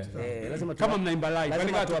 Lazima kama mnaimba live,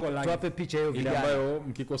 yani watu tuwape picha hiyo ile ambayo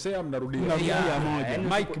mkikosea mnarudia moja.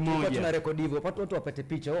 Mic moja. Tuna rekodi hivyo. Watu wapate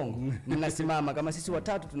picha ongo. Mnasimama kama sisi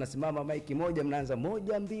watatu tunasimama, mic moja mnaanza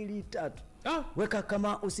 1 2 3. Weka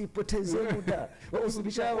kama usipoteze muda.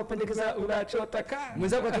 Usibisha wapendekeza unachotaka.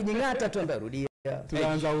 Mwenzako akijingata tu ambaye rudia.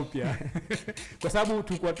 Tunaanza upya. Kwa sababu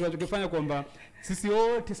tulikuwa tunachokifanya kwamba sisi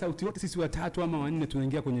wote sauti wote sisi watatu ama wanne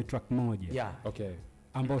tunaingia kwenye track moja.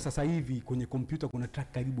 Ambao sasa hivi kwenye kompyuta kuna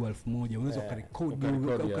track karibu 1000. Unaweza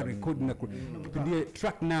ukarekodi na kipindie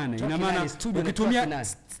track 8. Ina maana ukitumia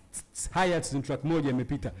hi-hats ni track moja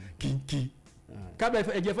imepita kabla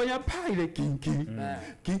haijafanya pa ile king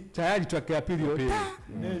tayari track ya pili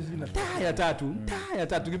ya tatu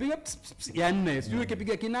ukipiga ya 4 sio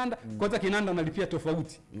ukipiga kinanda kwanza kinanda unalipia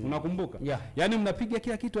tofauti unakumbuka yani mnapiga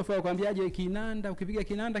kila kitu afa kwambiaje kinanda ukipiga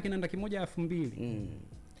kinanda kimoja 2000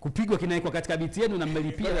 kupigwa kinaikwa katika biti yenu na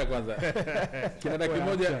mmelipia kwanza kinanda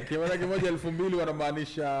kimoja 2000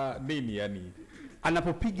 wanamaanisha nini yani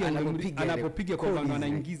anapopiga kwa maana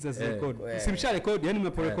anaingiza zile code simsha record yani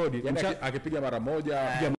mnaporekodi akipiga mara moja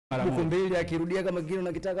buku mbili akirudia kama kile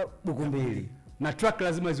unakitaka buku mbili na track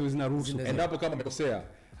lazima ziwe zinaruhusu endapo kama umekosea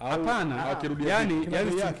hapana yani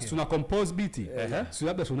tuna compose beat sio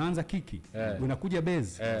labda tunaanza kiki unakuja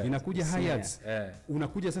bass inakuja hi-hats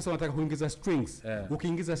unakuja sasa unataka kuingiza strings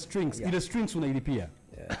ukiingiza strings ile strings unailipia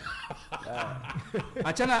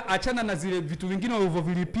achana na zile vitu vingine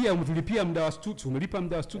ulivyovilipia muda wa studio umelipa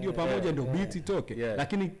muda wa studio pamoja ndio beat itoke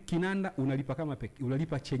lakini kinanda unalipa kama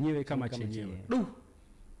unalipa chenyewe kama chenyewe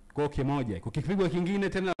kwa kimoja kukipigwa kingine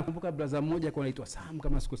tena nakumbuka brother mmoja kwa anaitwa Sam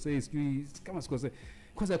kama sikosei sijui kama sikosei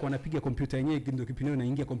kwanza kwa anapiga kompyuta yenyewe ndio kipinio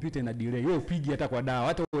inaingia kompyuta ina delay wewe upige hata kwa dawa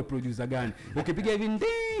hata wewe producer gani ukipiga hivi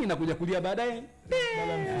inakuja kulia baadaye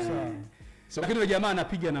so lakini jamaa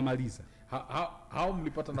anapiga na maliza hao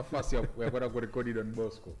mlipata nafasi ya kwenda kurekodi Don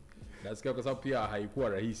Bosco nasikia kwa sababu pia haikuwa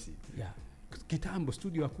rahisi kitambo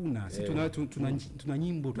studio hakuna sisi tuna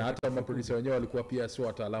nyimbo na hata maproducer wenyewe walikuwa pia sio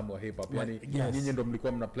wataalamu wa hip hop yani nyinyi ndio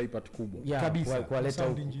mlikuwa mna play part kubwa kabisa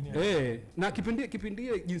kualeta na kipindi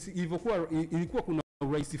jinsi ilikuwa kuna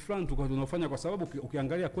urahisi fulani tunafanya kwa sababu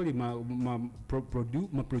ukiangalia kweli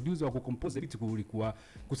producer wa kucompose beat kulikuwa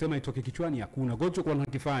kusema itoke kichwani hakuna gocho kwa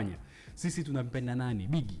nakifanya sisi tunampenda nani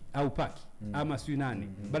Biggie au Pac ama sio nani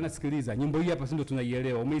bana sikiliza nyimbo hii hapa ndio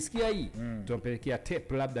tunaielewa umeisikia hii tunampelekea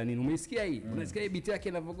tape labda nini umeisikia hii unasikia beat yake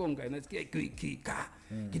inavogonga unasikia kika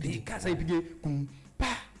kidika sasa ipige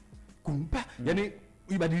kumpa yani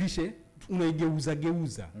ibadilishe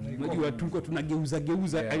unaigeuza unajua tulikuwa tunageuza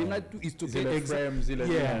aina tu istokee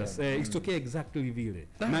istokee exactly vile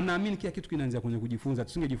na naamini kila kitu kinaanza kwenye kujifunza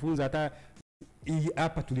tusingejifunza hata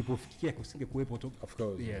hapa tulipofikia kusingekuepo of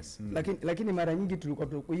course lakini mara nyingi tulikuwa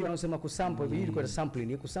hiyo wanasema kusample hii ilikuwa sampling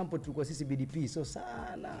ni kusample tulikuwa sisi BDP so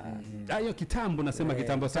sana hiyo kitambo nasema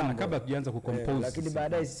kitambo sana kabla tujaanza kucompose lakini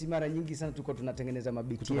baadaye sisi mara nyingi sana tulikuwa tunatengeneza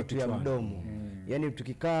mabiti yetu ya mdomo yani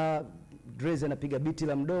tukikaa Drez anapiga biti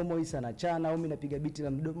la mdomo, Isa anachana, au mimi napiga biti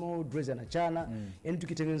la mdomo, Drez anachana. Yaani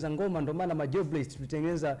tukitengeneza ngoma ndo maana majoblist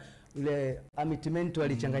tutengeneza ile amitimento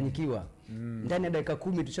alichanganyikiwa. Ndani ya dakika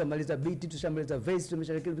 10 tushamaliza biti, tushamaliza verse,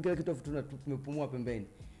 tumesharekebisha kila kitu tumepumua pembeni.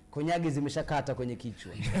 Konyage zimeshakata kwenye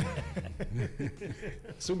kichwa.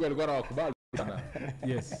 Sugu alikuwa anawakubali sana.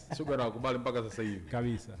 Yes. Sugu anawakubali mpaka sasa hivi.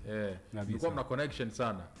 Kabisa. Mlikuwa mna connection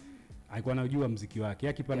sana. Alikuwa anajua muziki wake.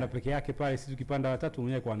 Yakipanda peke yake pale sisi tukipanda watatu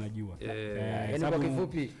mwenyewe kwa anajua. Yaani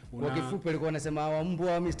kwa kifupi alikuwa anasema hawa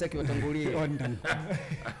mbwa mimi sitaki watangulie.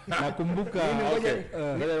 Nakumbuka ngoja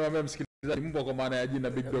niwaambie msikilizaji mbwa kwa maana ya jina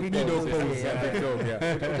Big Dog.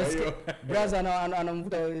 Brother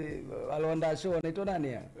anamvuta alonda show anaitwa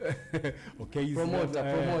nani ya? Okay,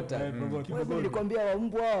 promoter. Mimi nilikwambia wa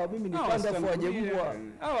mbwa mimi nipanda kwa aje mbwa.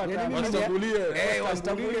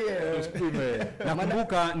 Wastangulie.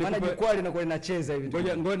 Nakumbuka maana jukwaa linakuwa linacheza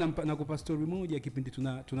hivi. Ngoja nakupa story moja kipindi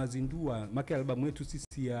tunazindua maka albamu yetu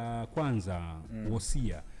sisi ya kwanza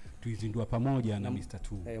Wosia tulizindua pamoja na Mr.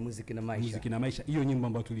 2 muziki na maisha hiyo nyimbo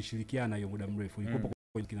ambayo tulishirikiana hiyo muda mrefu ilikuwa kwa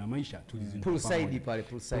muziki na maisha tulizindua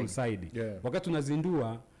full side wakati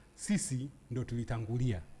tunazindua sisi ndio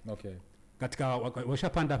tulitangulia katika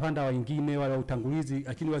washapanda wengine wale utangulizi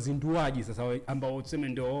lakini wazinduaji sasa ambao tuseme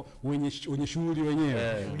ndio wenye shughuli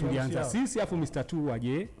wenyewe tulianza sisi afu Mr. 2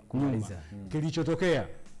 waje kunyuma kilichotokea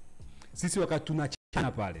sisi wakati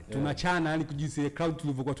tunachana pale tunachana yani kujisi crowd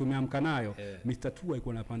tulivyokuwa tumeamka nayo Mr. 2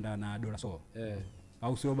 alikuwa anapanda na Doraso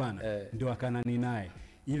au sio bana ndio akanani naye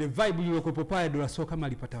ile vibe iliyokuwa pale Doraso kama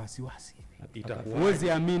alipata wasiwasi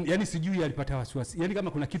huwezi amini yani sijui alipata wasiwasi yani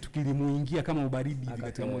kama kuna kitu kilimuingia kama ubaridi hivi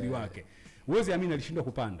katika mwili wake huwezi amini alishindwa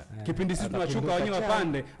kupanda kipindi sisi tunashuka wenyewe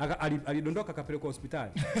wapande alidondoka akapelekwa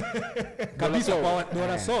hospitali kabisa kwa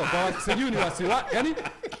Doraso kwa sijui ni wasiwasi yani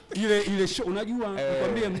ile show unajua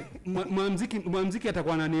nikwambie mwanamuziki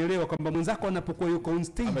atakuwa ananielewa kwamba mwenzako anapokuwa yuko on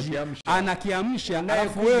stage anakiamsha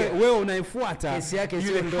alafu wewe unayefuata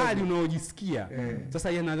ile hali unaojisikia sasa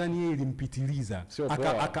yeye nadhani yeye ilimpitiliza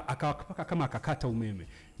akapaka kama akakata umeme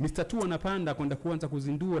Mr. Tu anapanda kwenda kuanza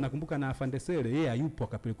kuzindua, nakumbuka na Afande Sele yeye hayupo,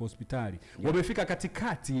 akapeleka hospitali. Wamefika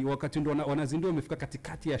katikati, wakati ndo wanazindua, wamefika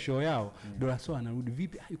katikati ya show yao. Dola So anarudi,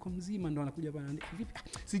 vipi? Yuko mzima, ndo anakuja bana, vipi?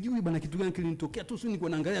 Sijui bana kitu gani kilinitokea tu, sio niko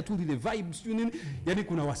naangalia tu ile vibe, sio nini. Yaani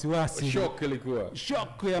kuna wasiwasi. Shock ilikuwa.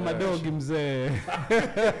 Shock ya madogi mzee.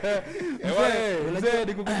 Mzee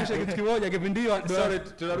nikukumbusha kitu kimoja kipindi hiyo. Sorry,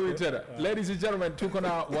 tunarudi tena. Ladies and gentlemen, tuko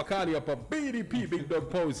na wakali hapa BDP Big Dog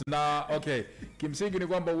Pose, na okay, kimsingi ni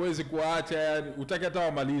kwamba uwezi kuacha, utaki hata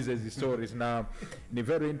wamalize hizi stories, na ni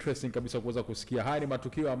very interesting kabisa kuweza kusikia. Haya ni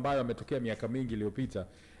matukio ambayo yametokea miaka mingi iliyopita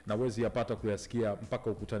na uwezi yapata kuyasikia mpaka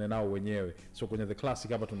ukutane nao wenyewe. So kwenye The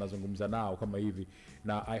Classic hapa tunazungumza nao kama hivi,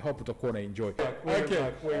 na I hope utakuwa na enjoy. Okay,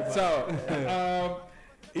 sawa.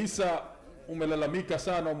 Isa, umelalamika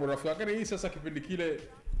sana umurafiki. Lakini hii sasa kipindi kile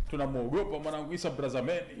tunamuogopa mwanangu Isa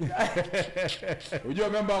Brazameni. Unajua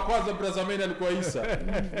member wa kwanza Brazameni alikuwa Isa.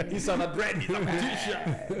 Isa na dread na kutisha.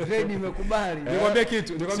 Dread imekubali. Nikwambie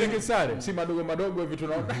kitu Sare. Si madogo hivi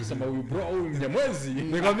tunaona sema huyu bro huyu Mnyamwezi.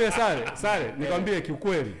 Nikwambie Sare, nikwambie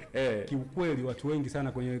kiukweli. Kiukweli watu wengi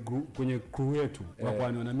sana kwenye crew yetu wako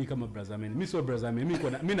wanaona mimi kama Brazameni. Mimi sio Brazameni,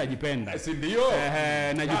 mimi najipenda. Si ndio?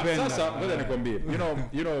 Najipenda. Sasa ngoja nikwambie.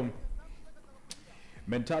 You know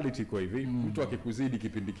mentality kwa hivi, mtu akikuzidi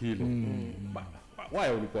kipindi kile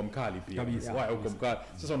waya ulikuwa mkali pia, waya uko mkali.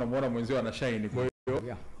 Sasa unamuona mwenzio ana shine, kwa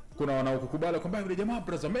hiyo kuna wanaokukubali kwamba yule jamaa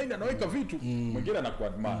Brazameni anaweka vitu, mwingine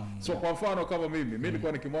anakuadmire. So kwa mfano kama mimi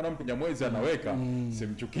nilikuwa nikimwona mtu Mnyamwezi anaweka,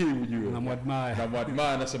 simchukii ujue, na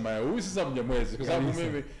muadmire nasema huyu sasa Mnyamwezi, kwa sababu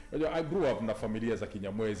mimi I grew up na familia za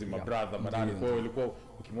Kinyamwezi, my brother madani, kwa hiyo ilikuwa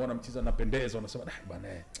ukimwona mchiza anapendeza unasema bana.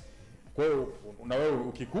 Kwa hiyo na wewe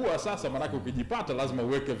ukikua sasa, maana ukijipata lazima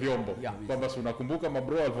uweke vyombo kwamba si unakumbuka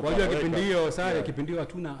mabro walivyokuwa. Unajua kipindi hiyo Sare, kipindi hiyo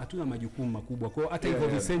hatuna majukumu makubwa. Kwa hiyo hata hivyo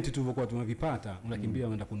Vicent tulivyokuwa tunavipata, unakimbia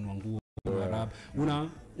unaenda kununua nguo Arab,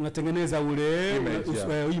 unatengeneza ule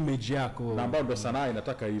image yako, na ambao ndo sanaa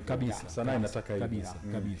inataka hiyo kabisa. Sanaa inataka hiyo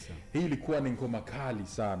kabisa. Hii ilikuwa ni ngoma kali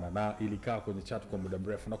sana na ilikaa kwenye chat kwa muda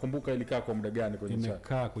mrefu. Nakumbuka ilikaa kwa muda gani kwenye chat?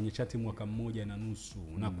 Imekaa kwenye chat mwaka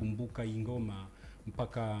 1.5. Nakumbuka hii ngoma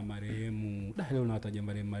mpaka marehemu leo nawataja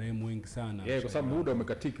marehemu wengi sana, kwa sababu muda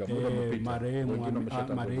umekatika, muda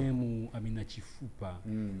umepita. Marehemu Amina Chifupa,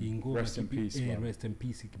 ingoma rest in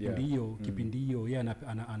peace. Kipindi hiyo yeye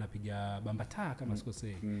anapiga bambataa kama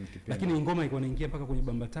sikosei, lakini ingoma ilikuwa inaingia mpaka kwenye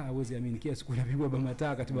bambataa. Huwezi amini, kia siku inapigwa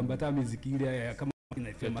bambataa kati bambataa muziki ile kama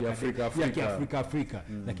Afrika.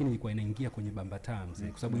 Lakini ilikuwa inaingia kwenye bambataa mzee,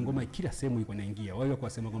 kwa sababu ngoma kila sehemu ilikuwa inaingia. Wao kwa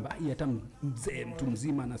sema kwamba hata mzee mtu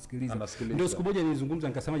mzima anasikiliza. Ndio siku moja nilizungumza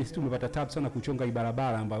nikasema sisi tumepata tabu sana kuchonga hii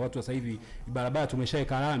barabara ambayo watu sasa hivi barabara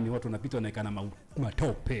tumeshaeka lami, watu wanapita wanaekana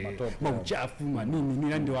matope, mauchafu,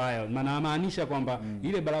 manini. Ndio haya maanisha kwamba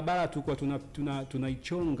ile barabara tulikuwa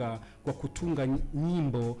tunaichonga kwa kutunga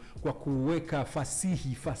nyimbo, kwa kuweka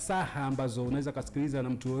fasaha ambazo unaweza kusikiliza na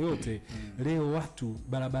mtu yoyote. Leo watu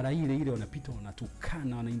barabara ile wanapita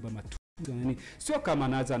wanatukana, wanaimba matusi nini, sio kama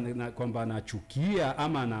naanza kwamba nachukia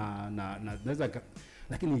ama naweza,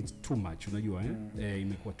 lakini too much, unajua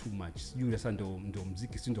imekuwa too much. Sijui sasa ndio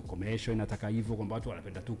muziki, si ndio commercial inataka hivyo, kwamba watu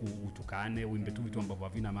wanapenda tu kutukane, uimbe tu vitu ambavyo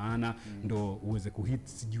havina maana ndio uweze kuhit,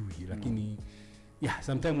 sijui. Lakini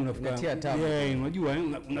sometimes unajua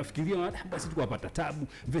unafikiria basi tukapata tabu,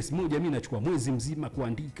 verse moja mimi nachukua mwezi mzima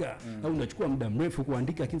kuandika, au nachukua muda mrefu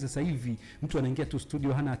kuandika. Lakini sasa hivi mtu anaingia tu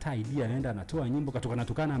studio, hana hata idea, anaenda anatoa nyimbo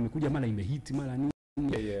tukana amekuja mara imehit mara nini.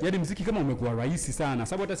 Yaani muziki kama umekuwa rahisi sana,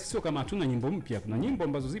 sababu hata sisi kama hatuna nyimbo mpya, kuna nyimbo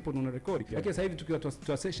ambazo zipo tuna record. Lakini sasa hivi tukiwa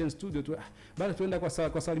tu session studio tu baada tuenda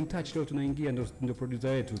kwa Salim Touch, leo tunaingia, ndio producer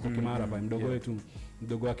wetu kwa Kimara hapa, mdogo wetu,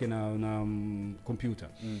 mdogo wake na computer.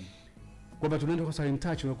 Kwamba tunaenda kwa Salim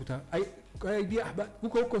Touch, unakuta idea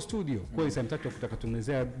huko studio. Kwa hiyo Salim Touch tukutaka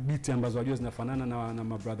tutengenezea beat ambazo wajua zinafanana na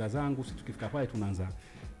my brother zangu. Sisi tukifika pale tunaanza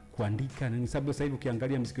kuandika, na sababu sasa hivi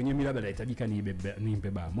ukiangalia muziki wenyewe mimi labda nahitajika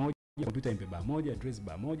niimbe bar moja, computer imbe bar moja, dress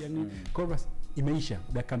bar moja, ni chorus imeisha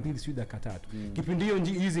dakika 2 sio dakika 3. Kipindi hiyo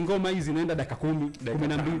hizi ngoma hizi zinaenda dakika 10,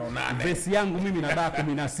 12. Verse yangu mimi na bar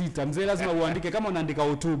 16. Mzee lazima uandike kama unaandika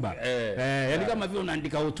hotuba. Yaani kama vile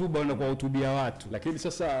unaandika hotuba unakuwa hutubia watu. Lakini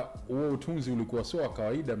sasa huo utunzi ulikuwa sio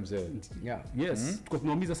kawaida mzee. Yes, tulikuwa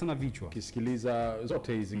tunaumiza sana vichwa kisikiliza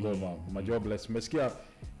zote hizi ngoma. Majobless umesikia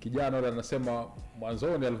kijana yule anasema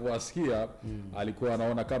mwanzoni alipowasikia alikuwa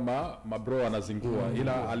anaona kama mabro anazingua,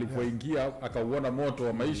 ila alipoingia akauona moto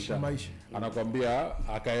wa maisha. Anakuambia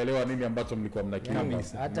akaelewa nini ambacho mlikuwa mnakiimba.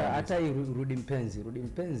 Hata rudi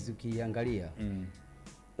mpenzi ukiangalia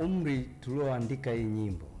umri tulioandika hii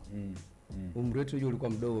nyimbo Umri wetu ulikuwa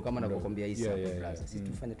mdogo kama navyokuambia Isa brother. Sisi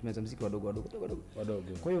tumeanza muziki wadogo.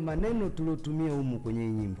 Kwa hiyo maneno tuliotumia humu kwenye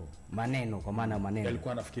nyimbo, maneno kwa maana maneno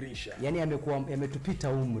yalikuwa anafikirisha. Yaani yametupita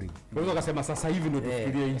umri. Kwa hiyo akasema sasa hivi ndio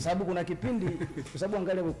tufikirie hivi. Kwa sababu kuna kipindi kwa sababu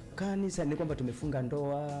angalia kanisa ni kwamba tumefunga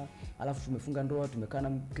ndoa, alafu tumefunga ndoa tumekaa na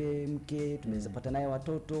mke tumezapata naye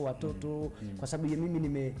watoto kwa sababu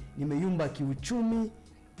mimi nimeyumba kiuchumi,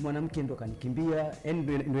 mwanamke ndo kanikimbia,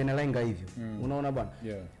 ndio inalenga hivyo. Unaona bwana?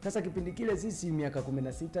 Sasa kipindi kile sisi miaka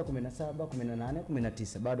 16, 17, 18,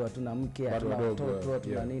 19 bado hatuna mke, hatuna watoto,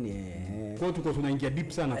 hatuna nini. Kwa hiyo tuko tunaingia deep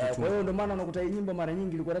sana kwa kwa hiyo ndio maana unakuta nyimbo mara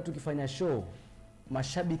nyingi ilikuwa hata tukifanya show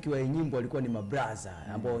mashabiki wa nyimbo walikuwa ni mabraza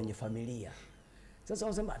ambao wenye familia. Sasa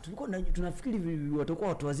wanasema tulikuwa tunafikiri watakuwa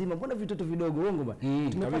watu wazima, mbona vitoto vidogo uongo bwana.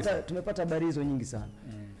 Tumepata habari hizo nyingi sana.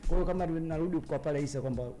 Kwa hiyo kama narudi kwa pale Isa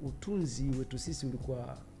kwamba utunzi wetu sisi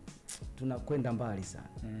ulikuwa tunakwenda mbali sana.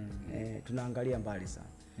 Tunaangalia mbali sana.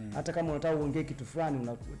 Hata kama unataka uongee kitu fulani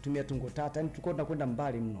unatumia tungo tata, yani tulikuwa tunakwenda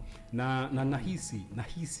mbali mno. Na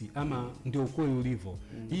nahisi ama ndio ukweli ulivyo.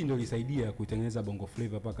 Hii ndio ilisaidia kuitengeneza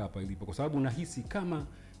Bongofleva mpaka hapa ilipo, kwa sababu nahisi kama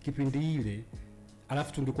kipindi ile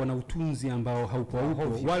alafu tungekuwa na utunzi ambao haupo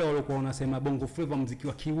wale walikuwa wanasema Bongofleva muziki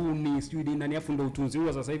wa kiuni sijui nini, afu ndio utunzi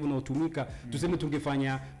huo sasa hivi unaotumika. Tuseme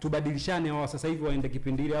tungefanya tubadilishane wao sasa hivi waende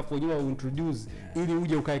kipindi ile afu wenyewe introduce ili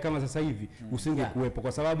uje ukae kama sasa hivi usingekuepo,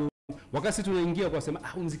 kwa sababu wakati tunaingia kwa sema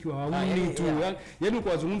muziki wa wauni tu yaani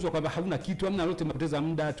kwa wazungumzwa kwamba hauna kitu, hamna lolote, mnapoteza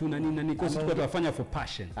muda tu na nini kwa sababu tunafanya for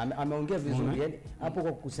passion. Ameongea vizuri yani hapo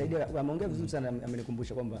kwa kusaidia, ameongea vizuri sana.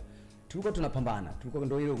 Amenikumbusha kwamba tulikuwa tunapambana, tulikuwa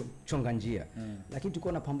ndio ile chonga njia, lakini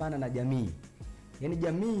tulikuwa tunapambana na jamii. Yaani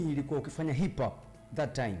jamii ilikuwa ukifanya hip hop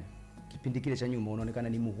that time, kipindi kile cha nyuma, unaonekana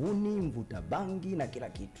ni muhuni, mvuta bangi na kila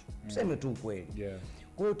kitu. Tuseme tu kweli.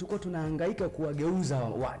 Kwa hiyo tulikuwa tunahangaika kuwageuza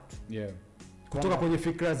watu. Kutoka kwenye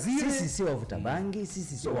fikra zile. Sisi sio wavuta bangi,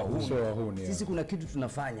 sisi sio wahuni. Sisi kuna kitu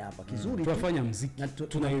tunafanya hapa kizuri, tunafanya muziki,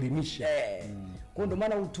 tunaelimisha. Kwa ndio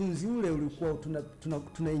maana utunzi ule ulikuwa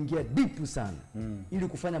tunaingia deep sana ili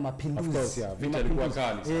kufanya mapinduzi. Of course, vita ilikuwa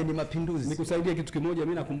kali. Ni mapinduzi. Nikusaidia kitu kimoja,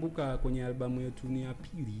 mimi nakumbuka kwenye albamu yetu ni ya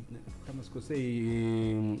pili kama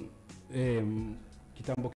sikosei,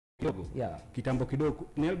 kitambo kidogo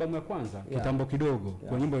ni albamu ya kwanza. Kitambo kidogo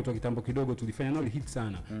kwa nyimbo inaitwa Kitambo Kidogo, tulifanya nayo hit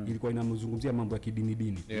sana. Ilikuwa inamzungumzia mambo ya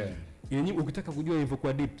kidini. Yenye ukitaka kujua hivyo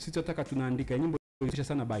kwa deep, sisi tunataka tunaandika nyimbo inaonyesha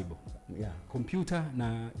sana Bible, computer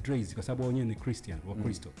na Draze, kwa sababu wenyewe ni Christian wa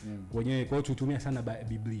Kristo wenyewe. Kwa hiyo tutumia sana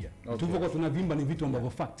Biblia. Tulivyokuwa tunavimba ni vitu ambavyo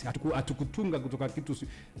fact, hatukutunga kutoka kitu,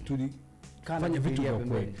 tulifanya vitu vya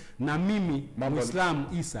kweli. Na mimi Muislamu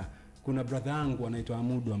Isa, kuna brother yangu anaitwa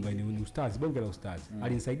Amudu ambaye ni ustazi, bonge la ustazi.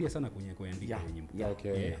 Alinisaidia sana kwenye kuandika nyimbo.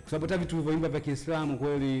 Kwa sababu hata vitu tulivyoimba vya Kiislamu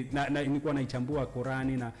kweli na nilikuwa naichambua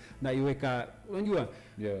Qurani na iweka, unajua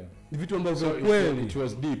ni vitu ambavyo kweli it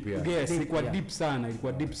was deep. Ilikuwa deep sana,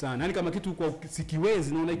 ilikuwa deep sana. Yaani kama kitu kwa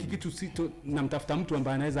sikiwezi, naona hiki kitu sito, namtafuta mtu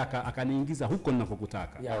ambaye anaweza akaniingiza huko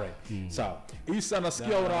ninakokutaka. Sawa. Isa,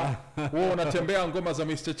 nasikia wewe unatembea ngoma za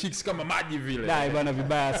Mr Chicks kama maji vile. Bwana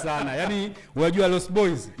vibaya sana. Yaani unajua Lost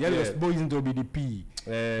Boys, Lost Boys ndio BDP.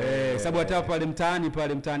 Sababu hata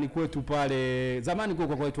pale mtaani kwetu pale zamani kwa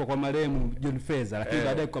kwetu kwa marehemu John Feza, lakini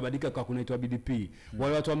baadaye kubadilika kwa kunaitwa BDP.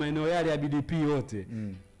 Wale watu wa maeneo yale ya BDP wote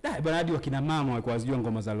bwana, hadi wakina mama walikuwa wazijua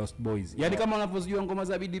ngoma za Lost Boys. Yaani kama unavyojua ngoma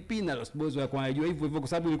za BDP na Lost Boys walikuwa wanajua hivyo kwa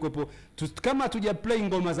sababu ilikuwa kama hatuja play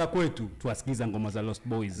ngoma za kwetu tuwasikiza ngoma za Lost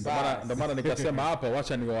Boys. Ndio maana nikasema hapa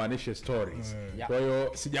wacha niwaanishe stories. Kwa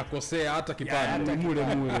hiyo sijakosea hata kipande. Mule.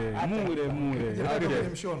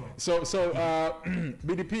 So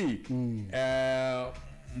BDP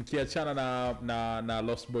mkiachana na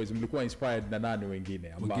Lost Boys mlikuwa inspired na nani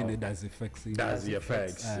wengine ambao wengine Does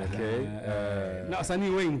Effects, na wasanii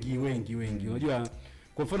wengi unajua.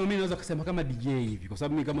 Kwa mfano mimi naweza kusema kama DJ hivi, kwa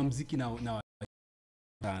sababu mimi kama muziki na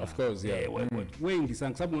of course wengi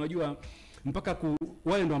sana, kwa sababu unajua mpaka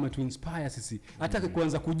wale ndio wametuinspire sisi hata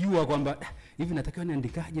kuanza kujua kwamba hivi natakiwa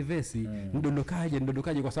niandikaje verse,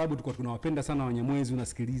 ndondokaje, kwa sababu tulikuwa tunawapenda sana Wanyamwezi,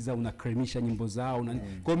 unasikiliza unakremisha nyimbo zao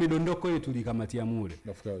kwa midondoko yetu tulikamatia mule.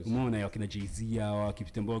 Umeona ya kina Jay-Z au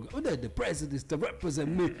Kipitemboga, the president the represent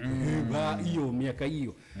me hiyo miaka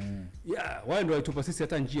hiyo wale ndio walitupa sisi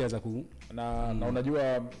hata njia za na unajua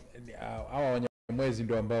hawa Wanyamwezi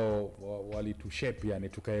ndio ambao walitushape, yani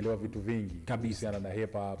tukaelewa vitu vingi kuhusiana na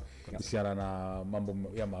hip hop, kuhusiana na mambo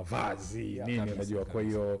ya mavazi nini kabisa, unajua. Kwa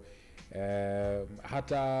hiyo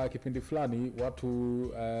hata kipindi fulani watu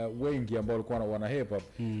wengi ambao walikuwa wana hip hop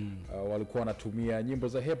walikuwa wanatumia nyimbo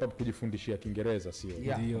za hip hop kujifundishia Kiingereza, sio?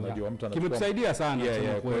 Unajua mtu kimetusaidia sana.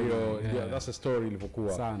 Kwa hiyo that's a story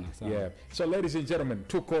ilivyokuwa sana. So ladies and gentlemen,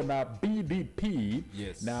 tuko na BDP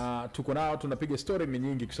na tuko nao tunapiga story ni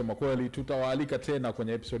nyingi kusema kweli. Tutawaalika tena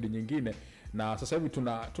kwenye episode nyingine, na sasa hivi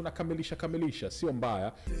tunakamilisha sio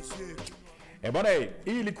mbaya. Bwana,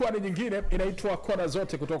 hii ilikuwa ni nyingine inaitwa Kona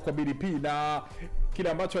Zote kutoka kwa BDP, na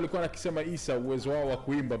kile ambacho alikuwa anakisema Isa, uwezo wao wa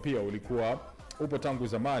kuimba pia ulikuwa upo tangu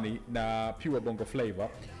zamani na pure Bongofleva.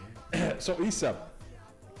 So Isa,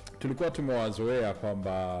 tulikuwa tumewazoea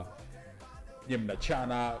kwamba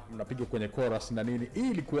mnachana mnapiga kwenye chorus na nini.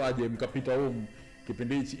 Hii ilikuwaje mkapita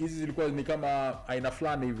kipindi hichi? Hizi zilikuwa ni kama aina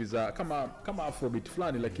fulani hivi za kama afrobeat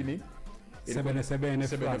fulani, lakini sebene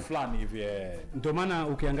fulani hivi. Ndio maana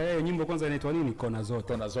ukiangalia nyimbo kwanza inaitwa nini? Kona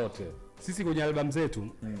Zote. Sisi kwenye album zetu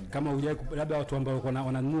kama hujai, labda watu ambao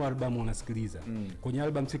wananunua album wanasikiliza, kwenye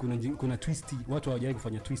album sisi kuna twist, watu hawajai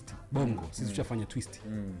kufanya twist bongo, sisi tushafanya twist.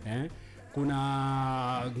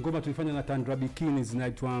 Kuna ngoma tulifanya na Tandra Bikini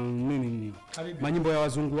zinaitwa nini, manyimbo ya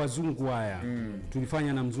wazungu haya.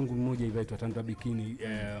 Tulifanya na mzungu mmoja hivi aitwa Tandra Bikini,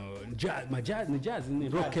 jazz ni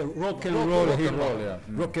rock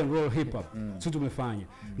and roll hip hop. Sisi tumefanya.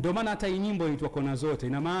 Ndio maana hata hii nyimbo inaitwa Kona Zote.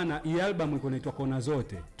 Ina maana hii album iko inaitwa Kona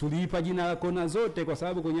Zote. Tuliipa jina la Kona Zote kwa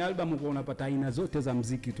sababu kwenye album uko unapata aina zote za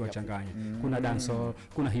muziki tuachanganya. Kuna dancehall,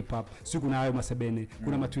 kuna hip hop, sio kuna hayo masebene,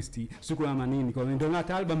 kuna matwisti, sio kuna manini. Kwa hiyo ndio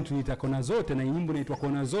hata album tuliita Kona Zote, na nyimbo inaitwa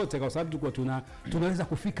Kona Zote kwa sababu tulikuwa tunaweza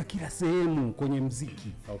kufika kila sehemu kwenye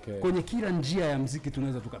muziki. Kwenye kila njia ya muziki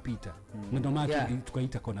tunaweza tukapita. Ndio maana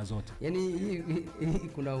tukaita Kona Zote. Yaani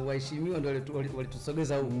kuna waheshimiwa ndio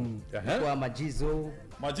walitusogeza huko. Kwa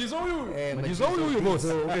Majizo huyu boss.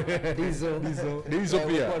 Dizo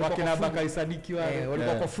pia. Wakina Baka Isadiki wale.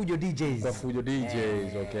 Walikuwa kwa Fujo DJs.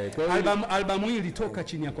 Kwa hiyo album hii ilitoka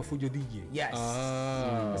chini ya kwa Fujo DJ. Yes.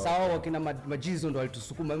 Sasa wao wakina Majizo ndio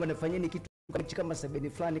walitusukuma, hebu nafanyeni kitu kama sebeni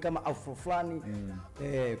fulani, kama afro fulani.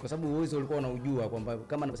 Kwa sababu uwezo ulikuwa unaujua kwamba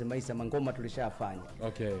kama anavyosema Isa, mangoma tulishafanya.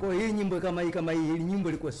 Kwa hiyo hii nyimbo kama hii nyimbo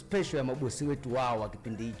ilikuwa special ya mabosi wetu wao wa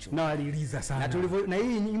kipindi hicho, na waliliza sana. Na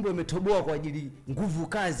hii nyimbo imetoboa kwa ajili nguvu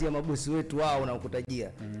kazi ya mabosi wetu wao na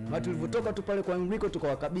ukutajia. Na tulivyotoka tu pale kwa Enrico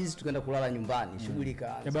tukawakabidhi, tukaenda kulala nyumbani, shughuli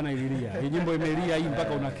kaanza. Bana ililia. Hii nyimbo imelia hii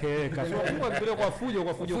mpaka unakeeka. Sio kwa Fujo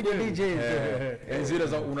DJ. Zile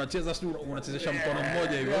za unachezesha mkono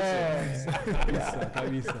mmoja hivi.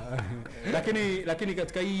 Kabisa. Lakini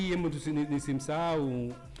katika hii hebu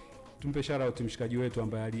nisimsahau, tumpe shout out mshikaji wetu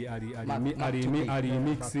ambaye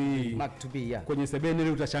alimix kwenye sebene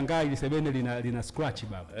ile. Utashangaa ile sebene lina scratch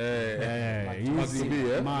baba.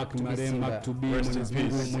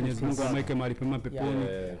 Mwenyezi Mungu amweke mahali pema peponi.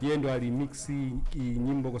 Yeye ndo alimix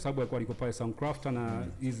nyimbo kwa sababu alikuwa aliko pale Soundcrafter, na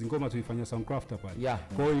hizi ngoma tulifanya Soundcrafter pale.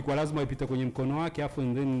 Kwa hiyo ilikuwa lazima ipite kwenye mkono wake, afu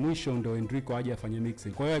then mwisho ndo Enrico aje afanye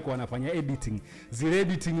mixing. Kwa hiyo alikuwa anafanya editing. Zile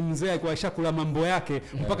editing mzee alikuwa ashakula mambo yake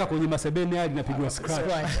mpaka kwenye masebene hadi inapigwa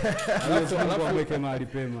scratch. Alafu amweke mahali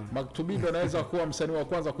pema. Maktubindo anaweza kuwa msanii wa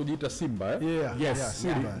kwanza kujiita Simba, Yes.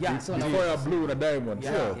 So na Blue na Diamond.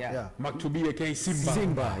 Maktubi aka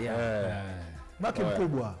Simba. Baki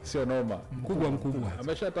mkubwa. Sio noma. Mkubwa.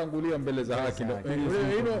 Ameshatangulia mbele za haki.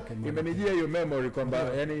 Imenijia hiyo memory kwamba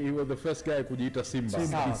yani he was the first guy kujiita Simba.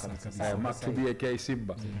 Maktubi aka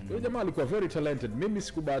Simba. Huyo jamaa alikuwa very talented. Mimi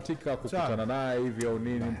sikubahatika kukutana naye hivi au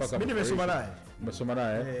nini mpaka mimi nimesoma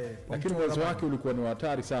naye. Lakini uwezo wake ulikuwa ni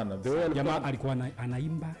hatari sana. Jamaa alikuwa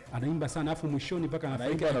anaimba sana, afu mwishoni mpaka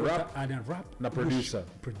ana rap na producer.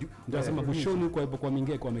 Ndio nasema mwishoni kwa alipokuwa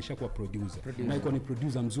mingia kwa ameshakuwa producer. Na alikuwa ni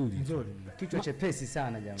producer mzuri. Kichwa chepesi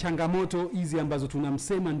sana jamaa. Changamoto hizi ambazo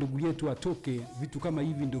tunamsema ndugu yetu atoke, vitu kama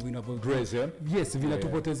hivi ndio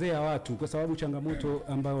vinatupotezea watu, kwa sababu changamoto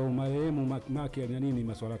ambayo marehemu make na nini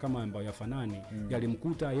masuala kama ambayo yafanani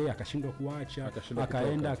yalimkuta yeye, akashindwa kuacha,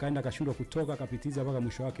 akaenda akashindwa kutoka, akapitiza mpaka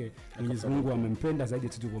mwisho wake. Mwenyezi Mungu amempenda zaidi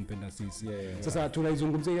sisi tulivyompenda sisi. Sasa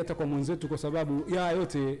tunaizungumzia hata kwa mwenzetu kwa sababu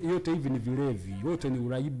yote hivi ni vilevi, yote ni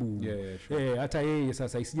uraibu. Hata yeye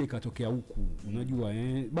sasa isije ikatokea huku, unajua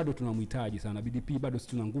bado tunamhitaji sana BDP, bado sisi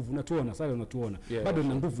tuna nguvu, unatuona sasa, unatuona bado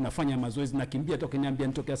nina nguvu, nafanya mazoezi, nakimbia toka niambia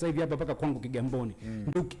nitoke sasa hivi hapa mpaka kwangu Kigamboni,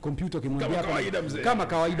 ndio kompyuta kimwambia hapa kama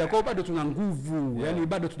kawaida. Kwa bado tuna nguvu, yani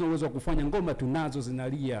bado tuna uwezo wa kufanya ngoma, tunazo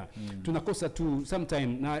zinalia. Tunakosa tu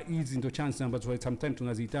sometime, na hizi ndio chance ambazo ambazo sometimes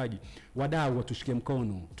tunazihitaji, wadau watushike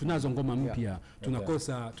mkono. Tunazo ngoma mpya,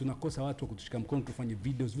 tunakosa watu wa kutushika mkono tufanye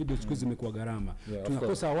videos siku zimekuwa gharama.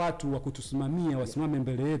 Tunakosa watu wa kutusimamia, wasimame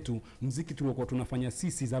mbele yetu. Muziki tuliokuwa tunafanya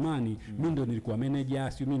sisi zamani, mimi ndio nilikuwa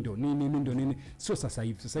manager, sio mimi ndio nini. Sio sasa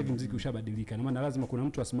hivi. Sasa hivi muziki ushabadilika. Na maana lazima kuna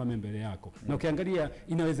mtu asimame mbele yako. Na ukiangalia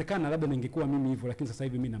inawezekana labda ningekuwa mimi hivyo, lakini sasa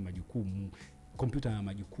hivi mimi na majukumu, kompyuta na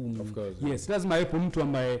majukumu. Yes, lazima yepo mtu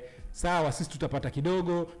ambaye sawa sisi tutapata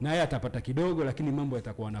kidogo na yeye atapata kidogo, lakini mambo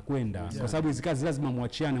yatakuwa yanakwenda. Kwa sababu hizo kazi lazima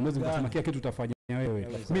muachiane, mwezi mkasema kila kitu utafanya wewe.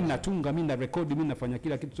 Mimi natunga, mimi na record, mimi nafanya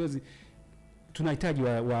kila kitu. Siwezi, tunahitaji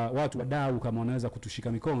watu wadau kama wanaweza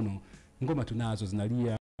kutushika mikono. Ngoma tunazo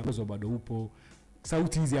zinalia, ngozo bado upo.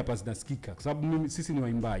 Sauti hizi hapa zinasikika kwa sababu sisi ni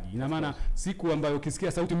waimbaji. Ina maana siku ambayo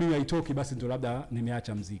ukisikia sauti mimi haitoki, basi ndio labda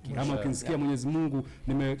nimeacha muziki. Ama ukisikia Mwenyezi Mungu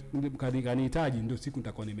kanihitaji, ndio siku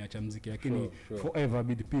nitakuwa nimeacha muziki. Lakini forever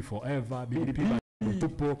BDP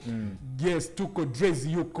tupo. Yes, tuko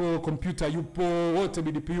Drezi yuko, computer yupo, wote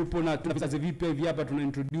BDP yupo, na tuna vizazi vipya hivi hapa tuna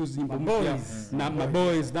introduce nyimbo mpya na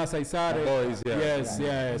maboys na Saisare. Yes.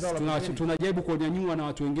 Tunajaribu kuonyanyua na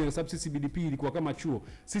watu wengine, sababu sisi BDP ilikuwa kama chuo.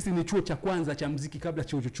 Sisi ni chuo cha kwanza cha muziki kabla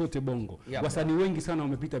chuo chochote Bongo. Wasanii wengi sana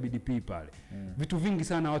wamepita BDP pale. Vitu vingi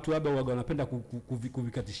sana watu labda wanapenda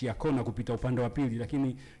kuvikatishia kona kupita upande wa pili,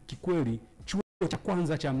 lakini kikweli chuo cha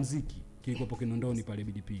kwanza cha muziki kilikuwa Kinondoni pale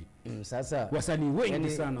BDP. Sasa wasanii wengi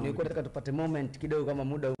sana. Nilikuwa nataka tupate moment kidogo, kama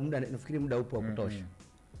muda nafikiri muda upo wa kutosha.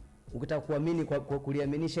 Ukitaka kuamini kwa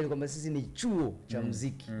kuliaminisha kwamba sisi ni chuo cha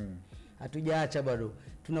muziki. Hatujaacha bado.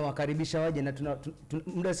 Tunawakaribisha waje na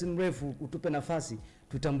muda si mrefu utupe nafasi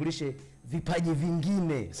tutambulishe vipaji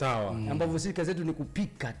vingine. Sawa. Ambavyo sisi kazi yetu ni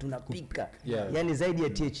kupika, tunapika. Yaani zaidi ya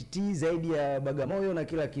THT, zaidi ya Bagamoyo na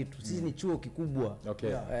kila kitu. Sisi ni chuo kikubwa.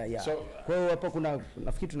 So kwa hiyo hapa kuna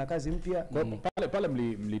nafikiri tuna kazi mpya. Pale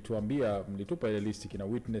mlitupa ile list kina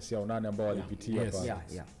witness au nani ambao walipitia pale.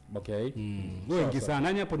 Okay. Wengi sana.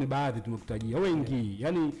 Nani hapo ni baadhi tumekutajia. Wengi.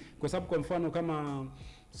 Yaani kwa sababu kwa mfano kama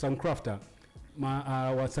Soundcrafter,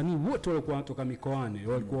 wasanii wote walikuwa kutoka mikoani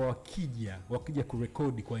walikuwa wakija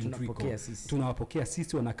kurekodi kwa Enrico. Tunawapokea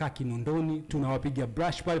sisi, wanakaa Kinondoni, tunawapiga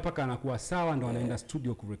brush pale paka anakuwa sawa, ndo wanaenda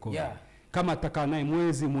studio kurekodi. Kama atakaa naye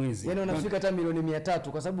mwezi. Yaani unafika hata milioni 300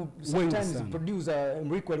 kwa sababu sometimes producer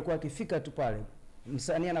Enrico alikuwa akifika tu pale.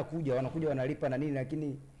 Msanii anakuja wanalipa na nini,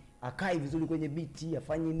 lakini akai vizuri kwenye beat,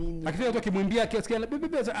 afanye nini. Akifika tu akimwimbia akiasikia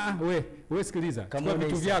wewe sikiliza.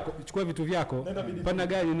 Chukua vitu vyako. Panda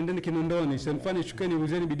gari nendeni Kinondoni, mfanye shukeni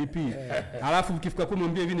uzeni BDP. Alafu ukifika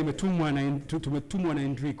kumwambia hivi tumetumwa na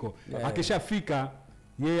Enrico. Akishafika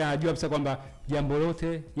yeye anajua kabisa kwamba jambo lote,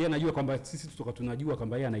 yeye anajua kwamba sisi tunajua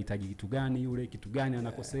kwamba yeye anahitaji kitu gani, yule kitu gani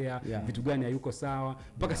anakosea, vitu gani hayuko sawa.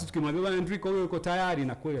 Mpaka sisi tukimwambia bwana Enrico wewe uko tayari,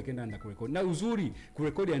 na kweli akaenda kurekodi. Na uzuri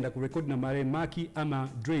kurekodi, aenda kurekodi na Maki ama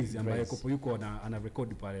Drezi ambaye yuko ana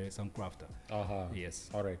record pale Soundcrafter.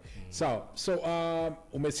 Yes. Alright. So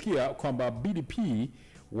umesikia kwamba BDP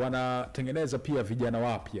wanatengeneza pia vijana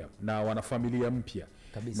wapya na wana familia mpya.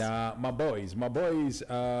 Na maboys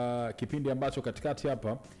kipindi ambacho katikati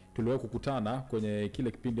hapa tuliwahi kukutana kwenye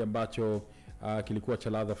kile kipindi ambacho kilikuwa cha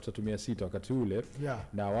Ladha 3600 wakati ule,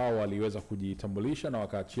 na wao waliweza kujitambulisha na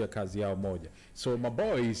wakaachia kazi yao moja. So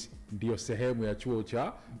maboys ndio sehemu ya chuo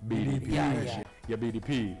cha BDP ya BDP.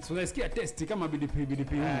 So unasikia testi kama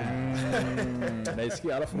BDP.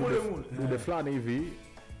 Naisikia alafu mude fulani hivi.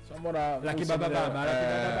 Mbona laki baba.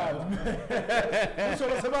 Sio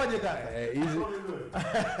unasemaje kaka?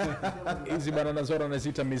 Hizi banana zora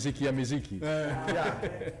naziita muziki ya muziki.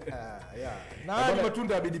 Na ni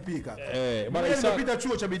matunda ya BDP kaka. Bana Isapita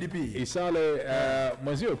chuo cha BDP. Isale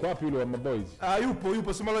mwenzio yuko wapi yule wa maboys?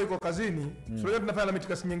 Yupo Somalo yuko kazini. Sio tunafanya na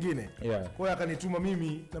mitikasi nyingine. Kwa hiyo akanituma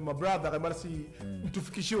mimi na my brother kama si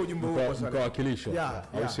mtufikishie ujumbe huo kwa sana. Mkawakilisha.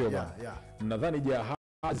 Au sio bana? Mnadhani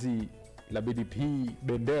jahazi la BDP,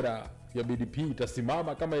 bendera ya BDP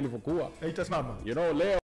itasimama kama ilivyokuwa? Itasimama.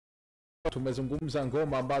 Leo tumezungumza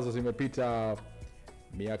ngoma ambazo zimepita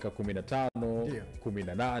miaka 15,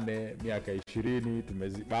 18, miaka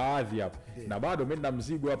 20, baadhi hapa. Na bado mimi nina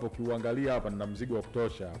mzigo hapo, ukiuangalia hapa nina mzigo wa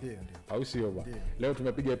kutosha. Au sio bwana? Leo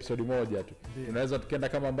tumepiga episode moja tu. Tunaweza tukaenda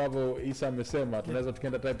kama ambavyo Isa amesema, tunaweza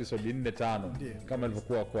tukaenda hata episode 4 5 kama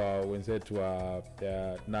ilivyokuwa kwa wenzetu wa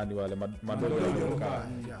nani wale mandogo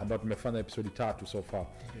ambao tumefanya episode 3 so far.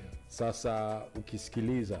 Sasa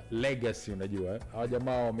ukisikiliza legacy, unajua hawa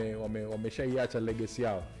jamaa wameshaiacha legacy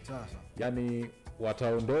yao. Sasa yani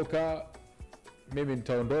wataondoka, mimi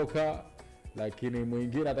nitaondoka, lakini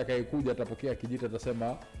mwingine atakayekuja atapokea kijita,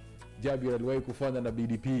 atasema Jabir aliwahi kufanya na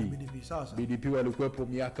BDP. BDP walikuwepo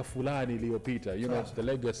miaka fulani iliyopita. The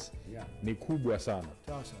legacy ni kubwa sana.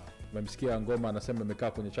 Sasa Mmemsikia ngoma anasema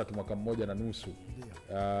imekaa kwenye chart mwaka mmoja na nusu.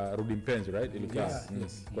 Rudi mpenzi, right? Ilikaa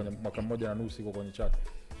kwenye mwaka mmoja na nusu iko kwenye chart.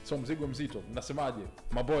 So mzigo mzito. Mnasemaje?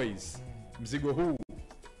 My boys, mzigo huu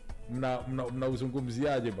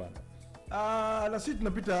mnauzungumziaje bana? Na sisi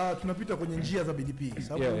tunapita kwenye njia za BDP.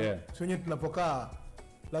 Sababu sio wenyewe tunapokaa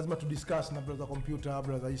lazima tu discuss na brother computer,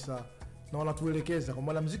 brother Isa, na wanatuelekeza kwa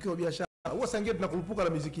maana muziki wa biashara huwa sangia tunakurupuka na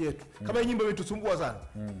muziki yetu. Kama hii nyimbo imetusumbua sana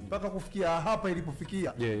mpaka kufikia hapa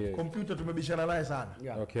ilipofikia. Computer tumebishana naye sana.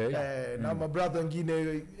 Na my brother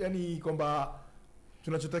wengine, yani kwamba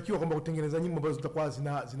tunachotakiwa kwamba kutengeneza nyimbo ambazo zitakuwa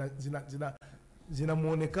zina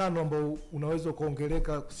muonekano ambao unaweza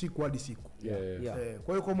kuongeleka siku hadi siku.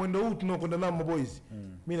 Kwa hiyo kwa mwendo huu tunaokwenda nao my boys,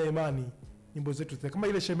 mimi na imani nyimbo zetu kama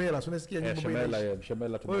ile Shemela, unasikia nyimbo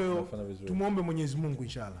Shemela tunafanya vizuri. Tumuombe Mwenyezi Mungu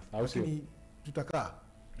inshallah. Lakini tutakaa.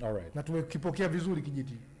 Alright. Na tumekipokea vizuri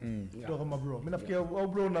kijiti. Kutoka kama bro. Mimi nafikia au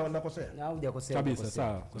bro nakosea. Na hujakosea. Kabisa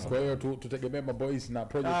sawa. Kwa hiyo tutegemee my boys na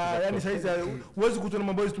project. Yani saizi huwezi kutana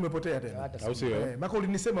my boys tumepotea tena. Au sio? Maka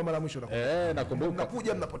ulinisema mara mwisho nakumbuka. Nakumbuka.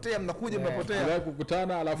 Mnakuja mnapotea. Leo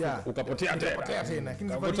kukutana alafu ukapotea tena.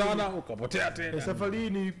 Lakini ukakutana ukapotea tena. Safari hii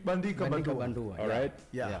ni bandika bandua. Alright.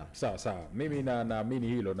 Sawa. Mimi naamini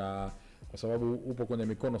hilo na kwa sababu upo kwenye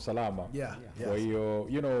mikono salama. Kwa hiyo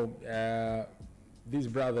you know these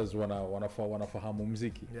brothers wanafahamu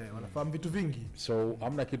muziki. Wanafahamu vitu vingi. So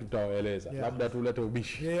hamna kitu tutawaeleza. Labda tulete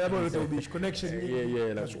ubishi. Labda tulete ubishi connection.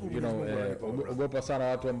 You know, ogopa sana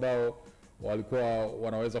watu ambao walikuwa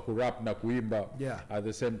wanaweza kurap na kuimba at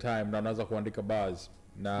the same time na wanaweza kuandika bars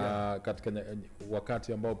na katika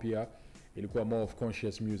wakati ambao pia ilikuwa more of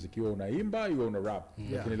conscious music. Iwe unaimba, iwe una rap.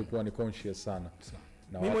 Lakini ilikuwa ni conscious sana.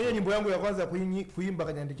 Mimi mwenyewe nyimbo yangu ya kwanza kuimba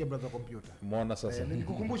kaniandikia brother computer. Umeona sasa?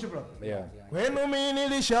 Nikukumbushe brother. Wenu mimi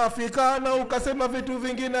nilishafika na ukasema vitu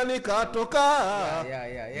vingine nikatoka.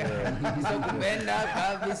 Sio kupenda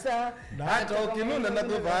kabisa. Hata ukinuna na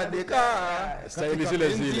kuvadika. Style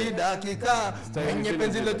zile. Dakika. Kwenye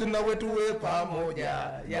penzi letu na wetu we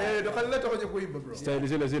pamoja. Ndio kanileta kwenye kuimba bro. Style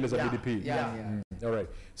zile za BDP. Alright.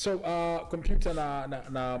 So computer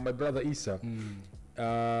na my brother Isa.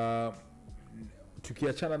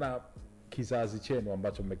 Tukiachana na kizazi chenu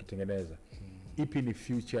ambacho mmekitengeneza, ipi ni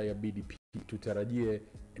future ya BDP? Tutarajie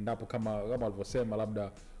endapo kama walivyosema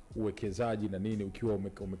labda uwekezaji na nini ukiwa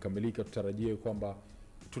umekamilika, tutarajie kwamba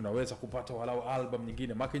tunaweza kupata walau album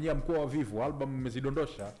nyingine. Maana nyinyi mkoa wa vivu album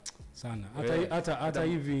mmezidondosha sana. Hata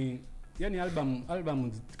hivi yani album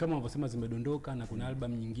kama walivyosema zimedondoka na kuna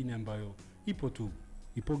album nyingine ambayo ipo tu.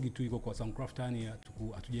 Ipogi tu iko kwa Soundcraft yani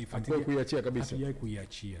hatujaifuatilia kuiachia kabisa. Hatujai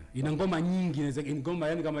kuiachia. Ina ngoma nyingi, inaweza ngoma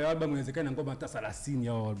yani kama album inawezekana ngoma hata 30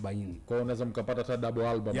 au 40. Kwa hiyo unaweza mkapata hata double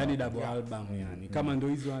album. Yani double album yani. Kama ndio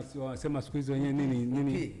hizo wasema siku hizo wenyewe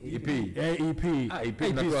nini EP. EP. EP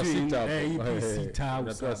inatoa 6 hapo. EP 6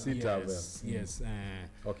 inatoa 6 hapo. Yes.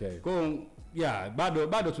 Okay. Kwa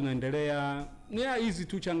bado tunaendelea. Hizi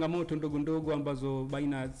tu changamoto ndogo ambazo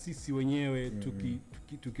baina sisi wenyewe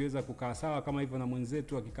tukiweza kukaa sawa kama hivyo na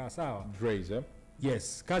mwenzetu akikaa sawa. Draze,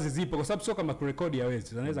 Yes, kazi zipo kwa sababu sio kama kurekodi hawezi.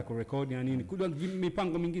 Tunaweza kurekodi na nini. Kuna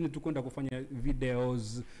mipango mingine tu kwenda kufanya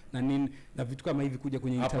videos na nini na vitu kama hivi kuja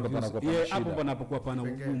kwenye interviews. Hapo panapokuwa pana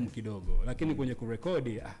ugumu kidogo. Lakini kwenye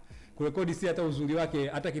kurekodi si hata uzuri wake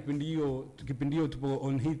hata kipindi hiyo tupo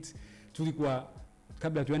on hit tulikuwa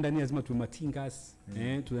kabla tuenda ni lazima tu matingas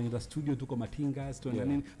tunaenda studio tuko matingas tuenda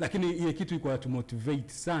nini, lakini ile kitu iko tu motivate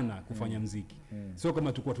sana kufanya muziki. Sio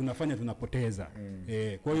kama tukua tunafanya tunapoteza.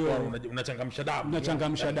 Kwa hiyo unachangamsha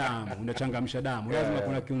damu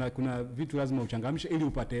lazima kuna vitu lazima uchangamshe ili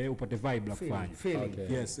upate vibe la kufanya.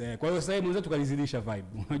 Yes, kwa hiyo sasa mwenzetu tukalizidisha vibe.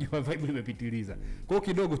 Unajua vibe imepitiliza. Kwa hiyo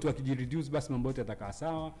kidogo tu akijireduce basi mambo yote yatakaa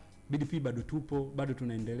sawa. BDP bado tupo, bado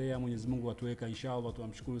tunaendelea. Mwenyezi Mungu atuweka inshallah,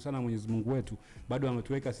 tunamshukuru sana Mwenyezi Mungu wetu. Bado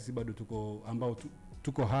ametuweka sisi bado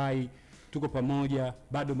tuko hai, tuko pamoja,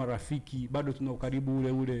 bado marafiki, bado tuna ukaribu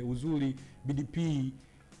ule uzuri. BDP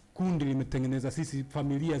kundi limetengeneza sisi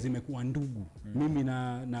familia zimekuwa ndugu. Mimi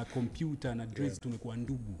na computer na Draze tumekuwa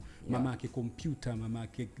ndugu. Mama yake computer, mama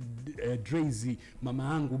yake Draze, mama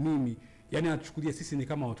yangu mimi. Yani anachukulia sisi ni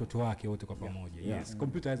kama watoto wake wote kwa pamoja. Yes,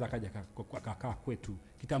 computer anaweza akaja kwetu.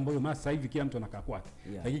 Kitambo hiyo sasa hivi kila mtu anakaa kwake.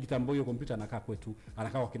 Lakini kitambo hiyo computer anakaa kwetu,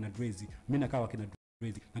 anakaa kwa kina Draze, mimi nakaa kwa kina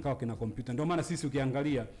Draze, nakaa kwa kina computer. Ndio maana sisi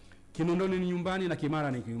ukiangalia Kinondoni ni nyumbani na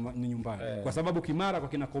Kimara ni nyumbani. Kwa sababu Kimara kwa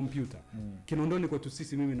kina computer. Kinondoni kwetu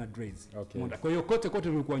sisi mimi na Draze. Kwa hiyo kote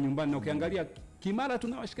tulikuwa nyumbani na ukiangalia Kimara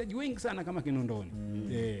tuna washikaji wengi sana kama Kinondoni.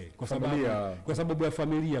 Kwa sababu ya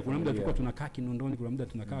familia. Kuna muda tulikuwa tunakaa Kinondoni, kuna muda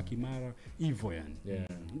tunakaa Kimara hivyo yani.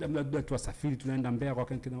 muda tuwasafiri tunaenda Mbeya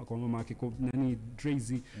kwa mama yake nani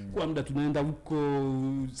Drazy, kwa muda tunaenda huko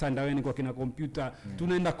Sandaweni kwa kina Computer,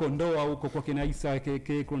 tunaenda Kondoa huko kwa kina Isa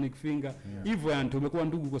KK Chronic Finger. Hivyo yani tumekuwa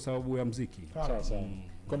ndugu kwa sababu ya muziki. Sawa.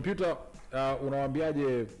 Computer,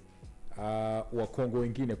 unawaambiaje Wakongo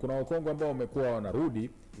wengine? Kuna Wakongo ambao wamekuwa wanarudi,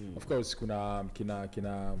 of course kuna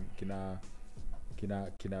kina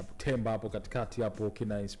Temba hapo katikati hapo,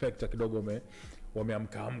 kina Inspector kidogo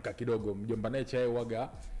wameamka kidogo, mjomba Nature yeye waga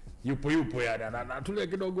yupo yani anatulia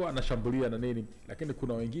kidogo, anashambulia na nini, lakini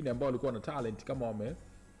kuna wengine ambao walikuwa na talent kama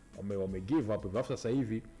wame give up. Hivyo sasa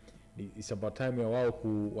hivi it's about time ya wao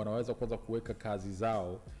wanaweza kwanza kuweka kazi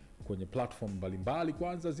zao kwenye platform mbalimbali,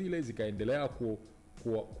 kwanza zile zikaendelea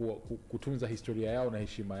kutunza historia yao na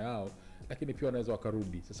heshima yao, lakini pia wanaweza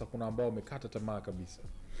wakarudi. Sasa kuna ambao wamekata tamaa kabisa.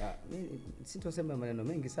 Mimi sitosema maneno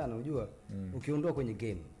mengi sana, unajua ukiondoa kwenye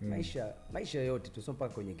game maisha yote tu, sio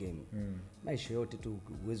mpaka kwenye game, maisha yote tu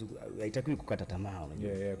uwezo haitakiwi kukata tamaa,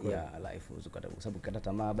 unajua life uzukata, kwa sababu kukata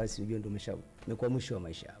tamaa basi unajua ndio umekuwa mwisho wa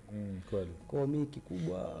maisha yako. Kweli. Kwa mimi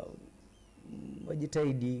kikubwa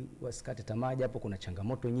wajitahidi wasikate tamaa, japo kuna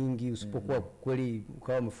changamoto nyingi. Usipokuwa kweli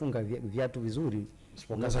ukawa umefunga viatu vizuri,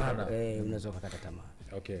 unaweza kukata tamaa.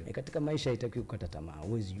 Okay. Katika maisha haitakiwi kukata tamaa,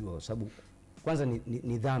 huwezi jua, kwa sababu kwanza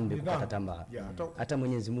ni dhambi kukata tamaa. Hata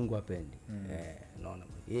Mwenyezi Mungu hapendi. Unaona,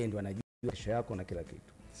 yeye ndo anajua kesho yako na kila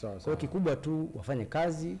kitu. Sawa. Kwa kikubwa tu wafanye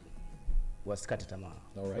kazi, wasikate tamaa.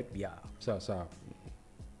 Alright. Sawa.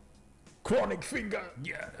 Chronic Finger.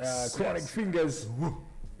 Yes. Chronic Fingers.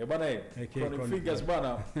 Bana, Chronic Fingers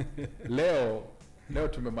bana. Leo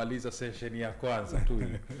tumemaliza session ya kwanza tu.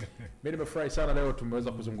 Mimi nimefurahi sana leo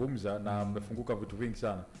tumeweza kuzungumza na mmefunguka vitu vingi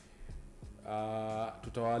sana.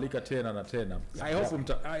 Tutawaalika tena na tena.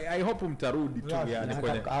 I hope mtarudi tu yani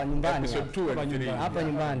kwenye nyumbani hapa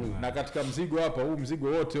nyumbani. Na katika mzigo hapa, huu mzigo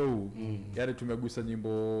wote huu yani tumegusa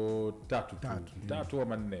nyimbo tatu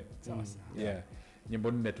ama 4. Sawa.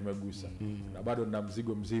 Nyimbo 4 tumegusa. Na bado nina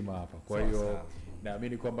mzigo mzima hapa. Kwa hiyo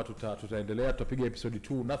naamini kwamba tutaendelea, tutapiga episode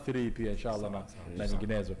 2 na 3 pia inshallah na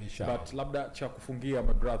nyinginezo. But labda cha kufungia,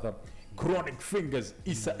 my brother Chronic Fingers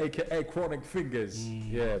Isa aka Chronic Fingers,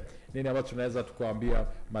 nini ambacho tunaweza tukawaambia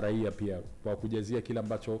mara hii pia kwa kujazia kile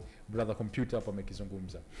ambacho brother Computer hapa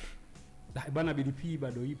amekizungumza? Bana, BDP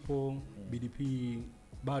bado ipo. BDP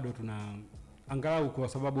bado tuna angalau kwa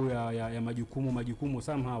sababu ya majukumu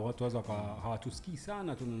somehow watu hawatusikii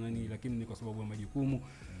sana tuna nani, lakini ni kwa sababu ya majukumu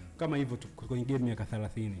kama hivyo kwenye game miaka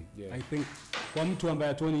 30. I think kwa mtu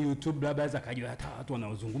ambaye atuoni YouTube labda aweza kujua hata watu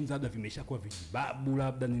wanaozungumza labda vimeshakuwa vijibabu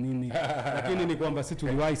labda ni nini, lakini ni kwamba sisi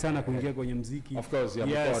tuliwahi sana kuingia kwenye muziki. Of course,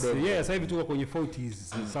 sasa hivi tuko kwenye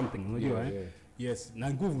 40s something, unajua yes,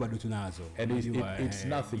 na nguvu bado tunazo. And it's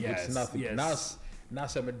nothing.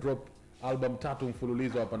 Nas amedrop album 3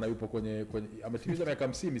 mfululizo hapa na yupo kwenye ametimiza miaka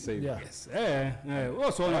 50 sasa hivi. Yes.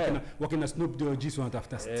 Also wakina Snoop Dogg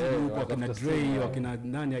wanatafuta Steve, wakina Dre, wakina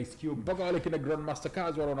nani Ice Cube, mpaka wale kina Grandmaster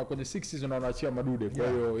Caz wanaona kwenye 6s na wanaachia madude. Kwa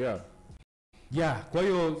hiyo kwa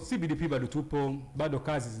hiyo CBDP bado tupo, bado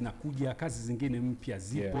kazi zinakuja, kazi zingine mpya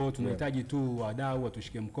zipo. Tunahitaji tu wadau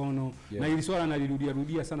watushike mkono. Na hili swala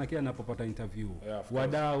nalirudia sana kila ninapopata interview.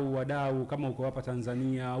 Wadau kama uko hapa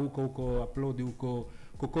Tanzania, huko upload huko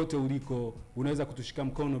kokote uliko, unaweza kutushika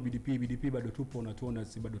mkono. BDP bado tupo, na tuona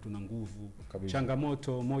sisi bado tuna nguvu.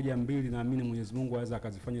 Changamoto 1-2 naamini Mwenyezi Mungu aweza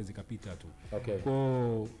akazifanya zikapita tu.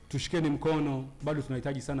 Kwa tushikeni mkono, bado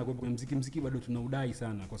tunahitaji sana kwa muziki bado tunaudai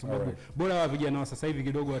sana, kwa sababu bora wa vijana wa sasa hivi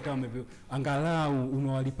kidogo hata angalau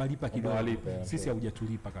unawalipa kidogo. Sisi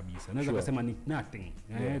haujatulipa kabisa. Naweza kusema ni nothing.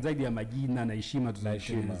 Zaidi ya majina na heshima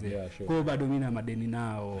tunaitengenezea. Kwa bado mimi na madeni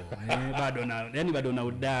nao. Bado na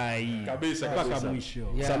udai kabisa mpaka mwisho.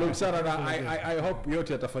 Salute sana, na I hope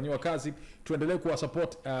yote yatafanywa kazi. Tuendelee kuwa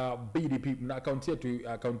support BDP na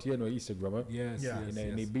account yenu ya Instagram.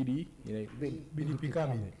 Ni BDP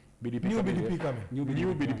kamili.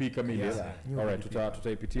 New BDP kamili. Alright,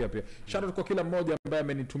 tutaipitia pia. Shout out kwa kila mmoja ambaye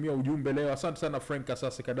amenitumia ujumbe leo. Asante sana Frank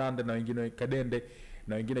Kasase Kadande na wengine Kadende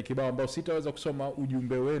na wengine kibao ambao sitaweza kusoma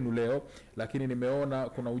ujumbe wenu leo, lakini nimeona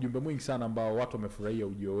kuna ujumbe mwingi sana ambao watu wamefurahia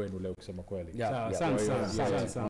ujio wenu leo kusema kweli. Asante sana.